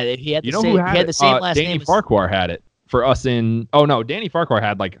hat. Yeah, he had the same. He had the same last name. Danny Farquhar had it for us in. Oh no, Danny Farquhar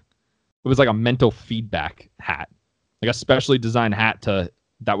had it was like a mental feedback hat, like a specially designed hat to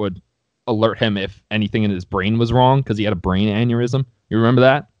that would alert him if anything in his brain was wrong because he had a brain aneurysm. You remember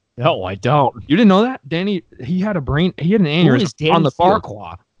that? No, I don't. You didn't know that? Danny, he had an aneurysm on the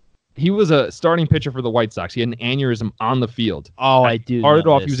field. He was a starting pitcher for the White Sox. He had an aneurysm on the field. Oh, I do. Started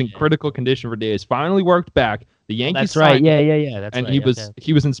off using critical condition for days. Finally worked back. The Yankees. That's right. Yeah. That's and right.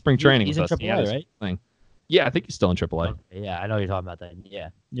 he was in spring training. He's in AAA, right? Thing. Yeah, I think he's still in AAA. Okay, yeah, I know you're talking about that. Yeah,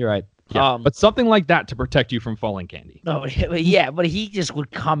 you're right. Yeah, but something like that to protect you from falling candy. No, but he just would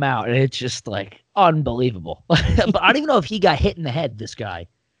come out, and it's just like unbelievable. But I don't even know if he got hit in the head. This guy.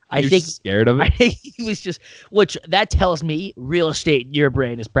 I think scared of it. I think he was just, which that tells me real estate in your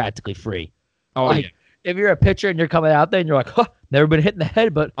brain is practically free. Oh, like, yeah. If you're a pitcher and you're coming out there and you're like, huh, never been hit in the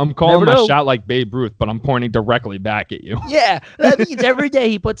head, but I'm calling my shot like Babe Ruth, but I'm pointing directly back at you. Yeah, that means every day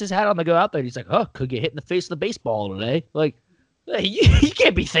he puts his hat on to go out there. And he's like, oh, could get hit in the face with a baseball today. Like, you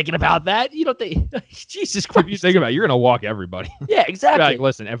can't be thinking about that. You don't think, Jesus Christ. If you think about it, you're gonna walk everybody. Yeah, exactly. Like,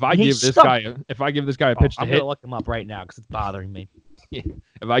 listen, if I give this guy a pitch to hit, I'm gonna look him up right now because it's bothering me.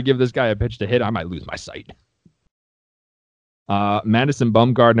 If I give this guy a pitch to hit, I might lose my sight. Madison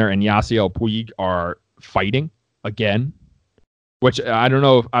Bumgarner and Yasiel Puig are fighting again, which I don't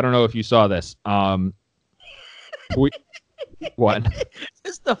know if you saw this. What?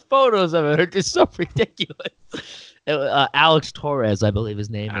 Just the photos of it are just so ridiculous. Alex Torres, I believe his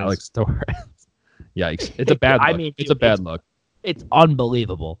name is. Alex Torres. Yikes! It's a bad look. It's a bad look. It's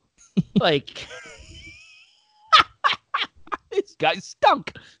unbelievable. Like. This guy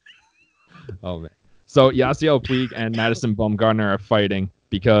stunk. Oh man! So Yasiel Puig and Madison Bumgarner are fighting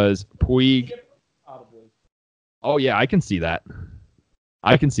because Puig. Oh yeah, I can see that.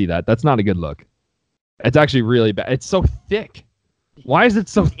 That's not a good look. It's actually really bad. It's so thick. Why is it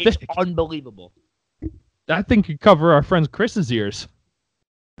so thick? It's unbelievable. That thing could cover our friend Chris's ears.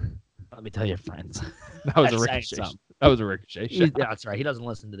 Let me tell your friends. That was a ricochet. That was a ricochet shot. Yeah, that's right. He doesn't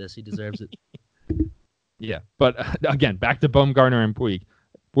listen to this. He deserves it. Yeah, but again, back to Bumgarner and Puig.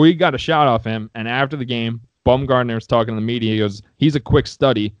 Puig got a shot off him, and after the game, Bumgarner was talking to the media. He goes, "He's a quick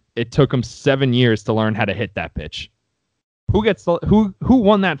study. It took him 7 years to learn how to hit that pitch." Who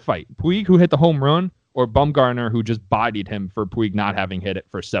won that fight? Puig, who hit the home run, or Bumgarner, who just bodied him for Puig not having hit it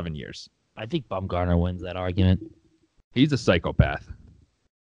for 7 years? I think Bumgarner wins that argument. He's a psychopath.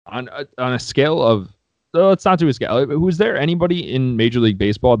 On a scale of, let's not do a scale. Was there anybody in Major League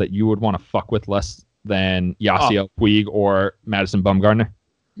Baseball that you would want to fuck with less than Yasiel Puig or Madison Bumgarner?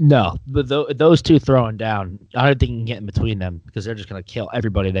 No, but those two throwing down, I don't think you can get in between them because they're just gonna kill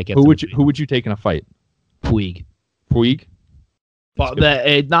everybody that gets. Who would you take in a fight? Puig. But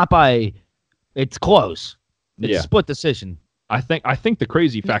not by. It's close. It's a split decision. I think the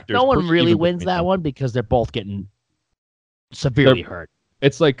crazy factor. No one really wins that one because they're both getting severely hurt.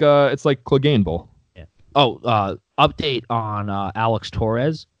 It's like Clegane Bowl. Yeah. Oh, update on Alex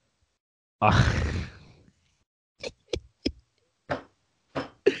Torres.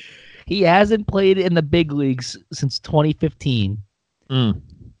 He hasn't played in the big leagues since 2015.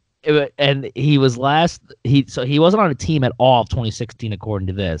 And he was he wasn't on a team at all of 2016 according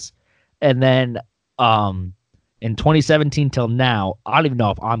to this. And then in 2017 till now, I don't even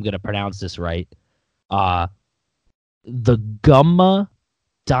know if I'm going to pronounce this right. The Gumma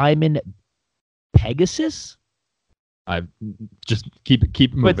Diamond Pegasus? I just keep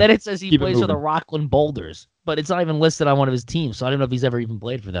moving. But then it says he plays for the Rockland Boulders, but it's not even listed on one of his teams, so I don't know if he's ever even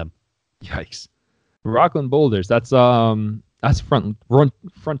played for them. Yikes! Rockland Boulders. That's Frontier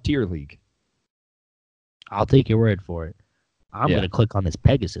League. I'll take your word for it. I'm gonna click on this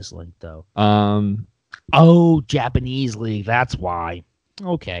Pegasus link though. Japanese League. That's why.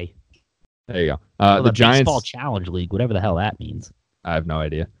 Okay. There you go. The Giants Baseball Challenge League, whatever the hell that means. I have no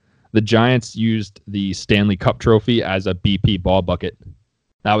idea. The Giants used the Stanley Cup trophy as a BP ball bucket.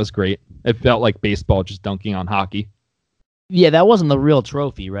 That was great. It felt like baseball just dunking on hockey. Yeah, that wasn't the real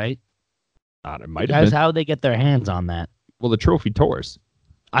trophy, right? It might have been. How would they get their hands on that? Well, the trophy tours.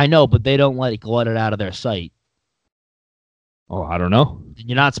 I know, but they don't let it out of their sight. Oh, I don't know.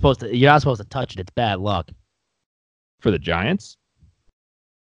 You're not supposed to touch it. It's bad luck. For the Giants?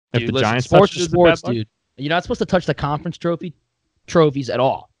 Dude, if the Giants touch it, sports, dude. You're not supposed to touch the conference trophies at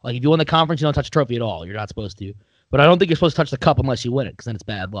all. Like if you win the conference, you don't touch a trophy at all. You're not supposed to. But I don't think you're supposed to touch the cup unless you win it, because then it's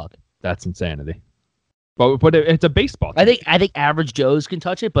bad luck. That's insanity. But it's a baseball team. I think average Joes can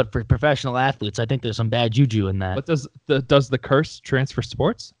touch it, but for professional athletes, I think there's some bad juju in that. But does the curse transfer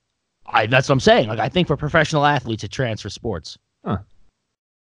sports? That's what I'm saying. Like I think for professional athletes, it transfers sports. Huh.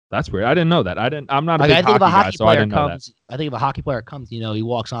 That's weird. I didn't know that. I'm not a big hockey guy, so I didn't know that. I think if a hockey player comes, he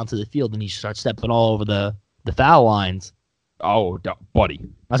walks onto the field and he starts stepping all over the foul lines. Oh, buddy.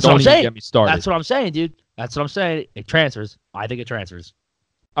 That's what I'm saying. Get me started. That's what I'm saying, dude. That's what I'm saying. It transfers. I think it transfers.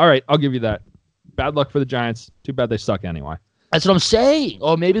 All right, I'll give you that. Bad luck for the Giants. Too bad they suck anyway. That's what I'm saying.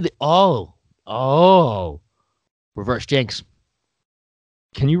 Or maybe reverse jinx.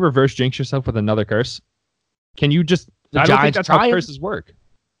 Can you reverse jinx yourself with another curse? Can you just? I don't think that's how curses work.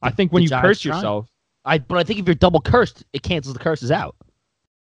 I think when you curse yourself, but I think if you're double cursed, it cancels the curses out.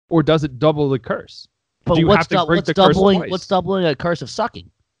 Or does it double the curse? But do you have to break the curse twice? What's doubling a curse of sucking?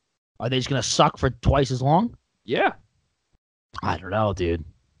 Are they just gonna suck for twice as long? Yeah. I don't know, dude.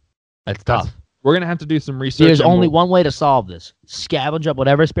 That's tough. We're gonna have to do some research. There's only one way to solve this: scavenge up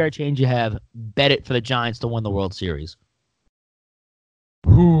whatever spare change you have, bet it for the Giants to win the World Series.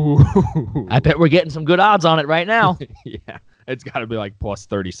 Ooh. I bet we're getting some good odds on it right now. Yeah, it's got to be like plus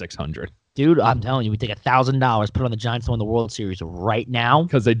 3,600. Dude, I'm telling you, we take $1,000, put on the Giants to win the World Series right now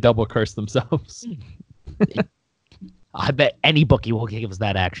because they double curse themselves. I bet any bookie will give us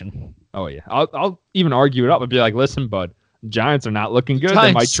that action. Oh yeah, I'll even argue it up and be like, listen, bud, Giants are not looking good.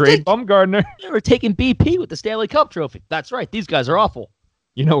 They might trade Bumgarner. They were taking BP with the Stanley Cup trophy. That's right. These guys are awful.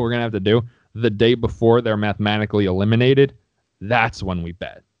 You know what we're gonna have to do? The day before they're mathematically eliminated, that's when we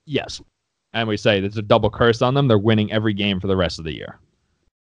bet. Yes. And we say there's a double curse on them. They're winning every game for the rest of the year.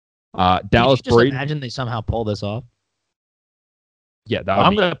 Dallas Braden. Just imagine they somehow pull this off. Yeah,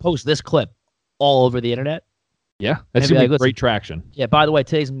 I'm going to post this clip all over the internet. Yeah, that's going to be great traction. Yeah, by the way,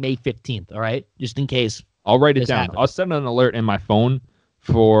 today's May 15th, all right? Just in case. I'll write it down. Happens. I'll send an alert in my phone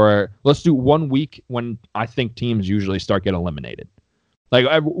for, let's do 1 week when I think teams usually start getting eliminated. Like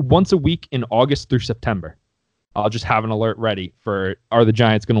once a week in August through September. I'll just have an alert ready for, are the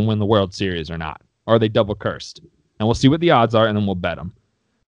Giants going to win the World Series or not? Are they double cursed? And we'll see what the odds are, and then we'll bet them.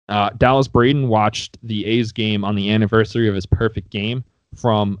 Dallas Braden watched the A's game on the anniversary of his perfect game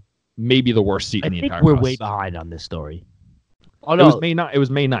from maybe the worst seat in the entire house. I think we're way behind on this story. Oh, no. It was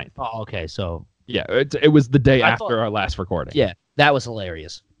May 9th. Oh, okay. So yeah, it was the day after our last recording. Yeah, that was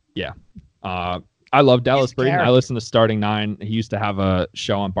hilarious. Yeah. I love Dallas Braden. I listen to Starting Nine. He used to have a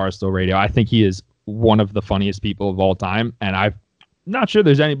show on Barstool Radio. I think he is one of the funniest people of all time, and I'm not sure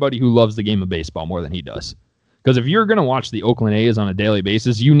there's anybody who loves the game of baseball more than he does. Because if you're going to watch the Oakland A's on a daily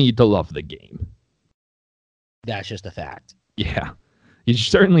basis, you need to love the game. That's just a fact. Yeah. You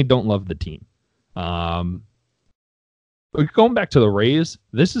certainly don't love the team. But going back to the Rays,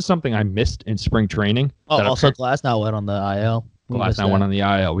 this is something I missed in spring training. Oh, also Glasnow went on the IL. Glasnow went on the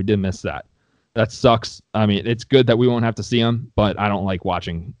IL. We did miss that. That sucks. I mean, it's good that we won't have to see him, but I don't like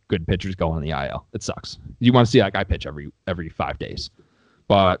watching good pitchers go on the IL. It sucks. You want to see that guy pitch every 5 days.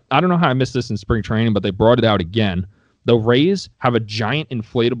 But I don't know how I missed this in spring training, but they brought it out again. The Rays have a giant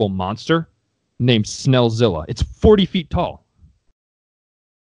inflatable monster named Snellzilla. It's 40 feet tall.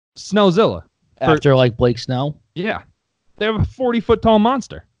 Snellzilla. After like Blake Snell? Yeah. They have a 40-foot tall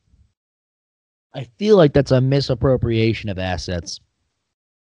monster. I feel like that's a misappropriation of assets.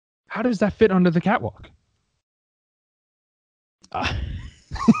 How does that fit under the catwalk? I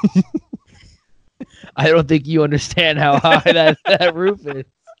don't think you understand how high that roof is.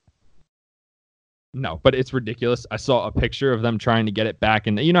 No, but it's ridiculous. I saw a picture of them trying to get it back.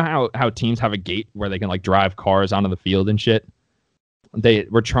 And you know how teams have a gate where they can like drive cars onto the field and shit? They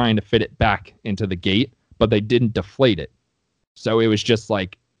were trying to fit it back into the gate, but they didn't deflate it. So it was just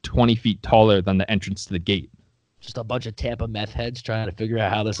like 20 feet taller than the entrance to the gate. Just a bunch of Tampa meth heads trying to figure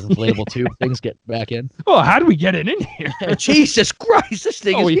out how this inflatable tube things get back in. Well, how do we get it in here? Jesus Christ, this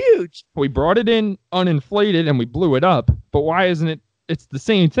thing is huge. We brought it in uninflated and we blew it up. But why isn't it? It's the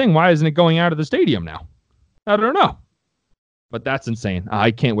same thing. Why isn't it going out of the stadium now? I don't know. But that's insane.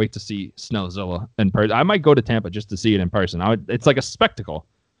 I can't wait to see Snellzilla in person. I might go to Tampa just to see it in person. It's like a spectacle.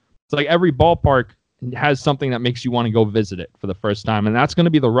 It's like every ballpark has something that makes you want to go visit it for the first time. And that's going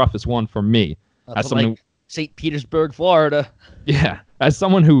to be the roughest one for me. As someone St. Petersburg, Florida. Yeah. As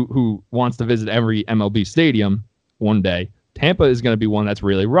someone who wants to visit every MLB stadium one day, Tampa is going to be one that's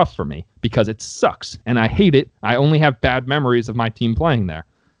really rough for me because it sucks and I hate it. I only have bad memories of my team playing there.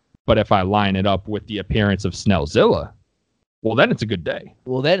 But if I line it up with the appearance of Snellzilla, well, then it's a good day.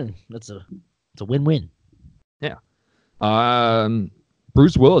 Well, then it's a win-win. Yeah.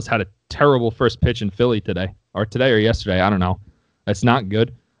 Bruce Willis had a terrible first pitch in Philly today or yesterday. I don't know. That's not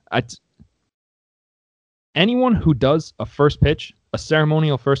good. Anyone who does a first pitch, a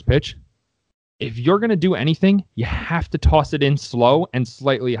ceremonial first pitch, if you're going to do anything, you have to toss it in slow and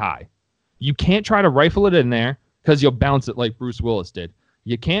slightly high. You can't try to rifle it in there because you'll bounce it like Bruce Willis did.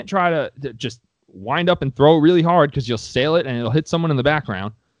 You can't try to just wind up and throw it really hard because you'll sail it and it'll hit someone in the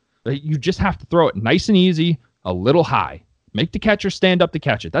background. But you just have to throw it nice and easy, a little high. Make the catcher stand up to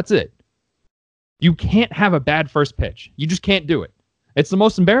catch it. That's it. You can't have a bad first pitch. You just can't do it. It's the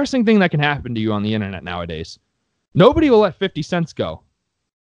most embarrassing thing that can happen to you on the internet nowadays. Nobody will let 50 cents go.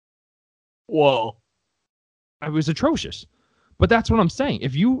 Whoa. It was atrocious. But that's what I'm saying.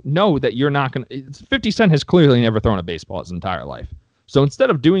 If you know that you're not going to... 50 Cent has clearly never thrown a baseball his entire life. So instead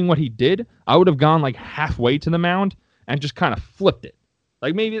of doing what he did, I would have gone like halfway to the mound and just kind of flipped it.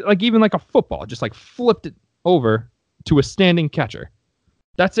 Like maybe like even like a football, just like flipped it over to a standing catcher.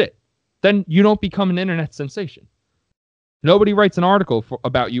 That's it. Then you don't become an internet sensation. Nobody writes an article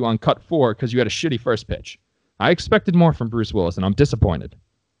about you on Cut 4 because you had a shitty first pitch. I expected more from Bruce Willis, and I'm disappointed.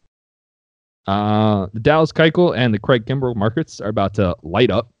 The Dallas Keuchel and the Craig Kimbrell markets are about to light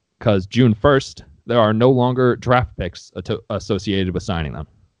up because June 1st, there are no longer draft picks associated with signing them.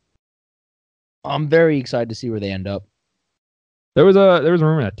 I'm very excited to see where they end up. There was a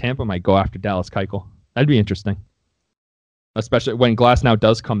rumor that Tampa might go after Dallas Keuchel. That'd be interesting. Especially when Glasnow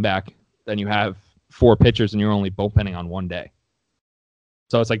does come back, then you have 4 pitchers and you're only bullpenning on one day.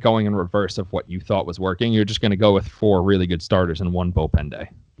 So it's like going in reverse of what you thought was working. You're just going to go with 4 really good starters and 1 bullpen day.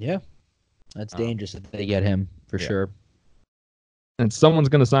 Yeah. That's dangerous if they get him, for sure. And someone's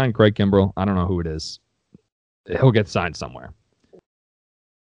going to sign Craig Kimbrell. I don't know who it is. He'll get signed somewhere.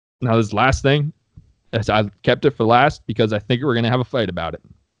 Now, this last thing, I kept it for last because I think we're going to have a fight about it.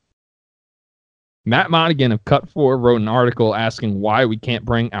 Matt Monaghan of Cut 4 wrote an article asking why we can't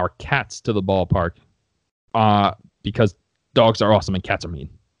bring our cats to the ballpark. Because dogs are awesome and cats are mean.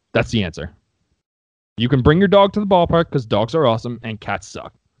 That's the answer. You can bring your dog to the ballpark because dogs are awesome and cats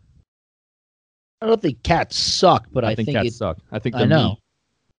suck. I don't think cats suck, but I think cats suck. I think I know. Mean.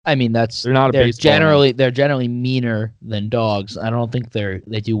 I mean, they're generally meaner than dogs. I don't think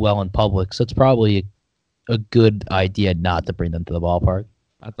they do well in public, so it's probably a good idea not to bring them to the ballpark.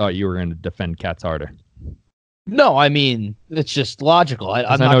 I thought you were going to defend cats harder. No, I mean it's just logical. I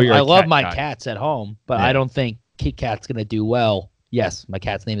love my cats at home, but I don't think Kit Kat's going to do well. Yes, my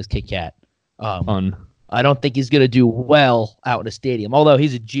cat's name is Kit Kat. I don't think he's going to do well out in a stadium, although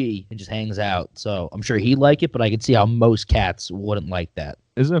he's a G and just hangs out. So I'm sure he'd like it, but I could see how most cats wouldn't like that.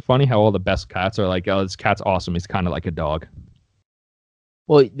 Isn't it funny how all the best cats are like, oh, this cat's awesome. He's kind of like a dog.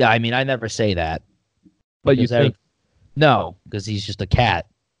 Well, I mean, I never say that. But you think? No, because he's just a cat.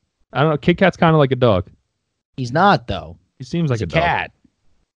 I don't know. Kit Kat's kind of like a dog. He's not, though. He seems like a dog. Cat.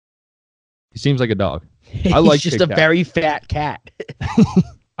 He seems like a dog. I like He's just a very fat cat.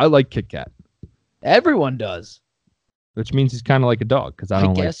 I like Kit Kat. Everyone does. Which means he's kind of like a dog because I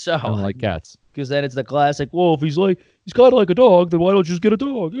don't like cats. Because then it's the classic, well, if he's kind of like a dog, then why don't you just get a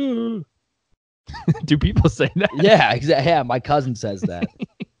dog? Do people say that? Yeah, exactly. Yeah, my cousin says that.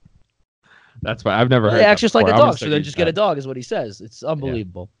 That's why I've never heard. Yeah, just like a dog. So then just get a dog is what he says. It's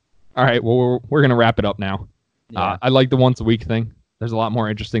unbelievable. Yeah. All right, well, we're gonna wrap it up now. Yeah. I like the once a week thing. There's a lot more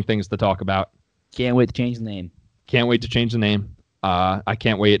interesting things to talk about. Can't wait to change the name. I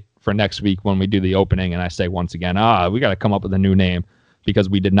can't wait for next week when we do the opening and I say once again, we got to come up with a new name because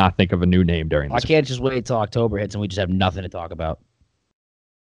we did not think of a new name during this. I can't just wait till October hits and we just have nothing to talk about.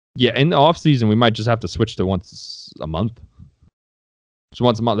 Yeah, in the off season, we might just have to switch to once a month. So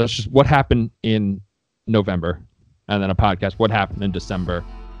once a month. That's just what happened in November, and then a podcast. What happened in December,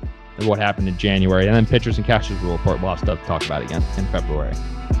 and what happened in January, and then pitchers and catchers will report. We'll have stuff to talk about again in February.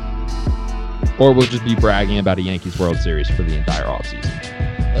 Or we'll just be bragging about a Yankees World Series for the entire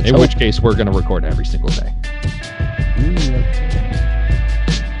offseason. In which case, we're going to record every single day.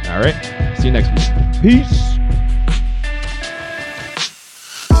 All right. See you next week. Peace.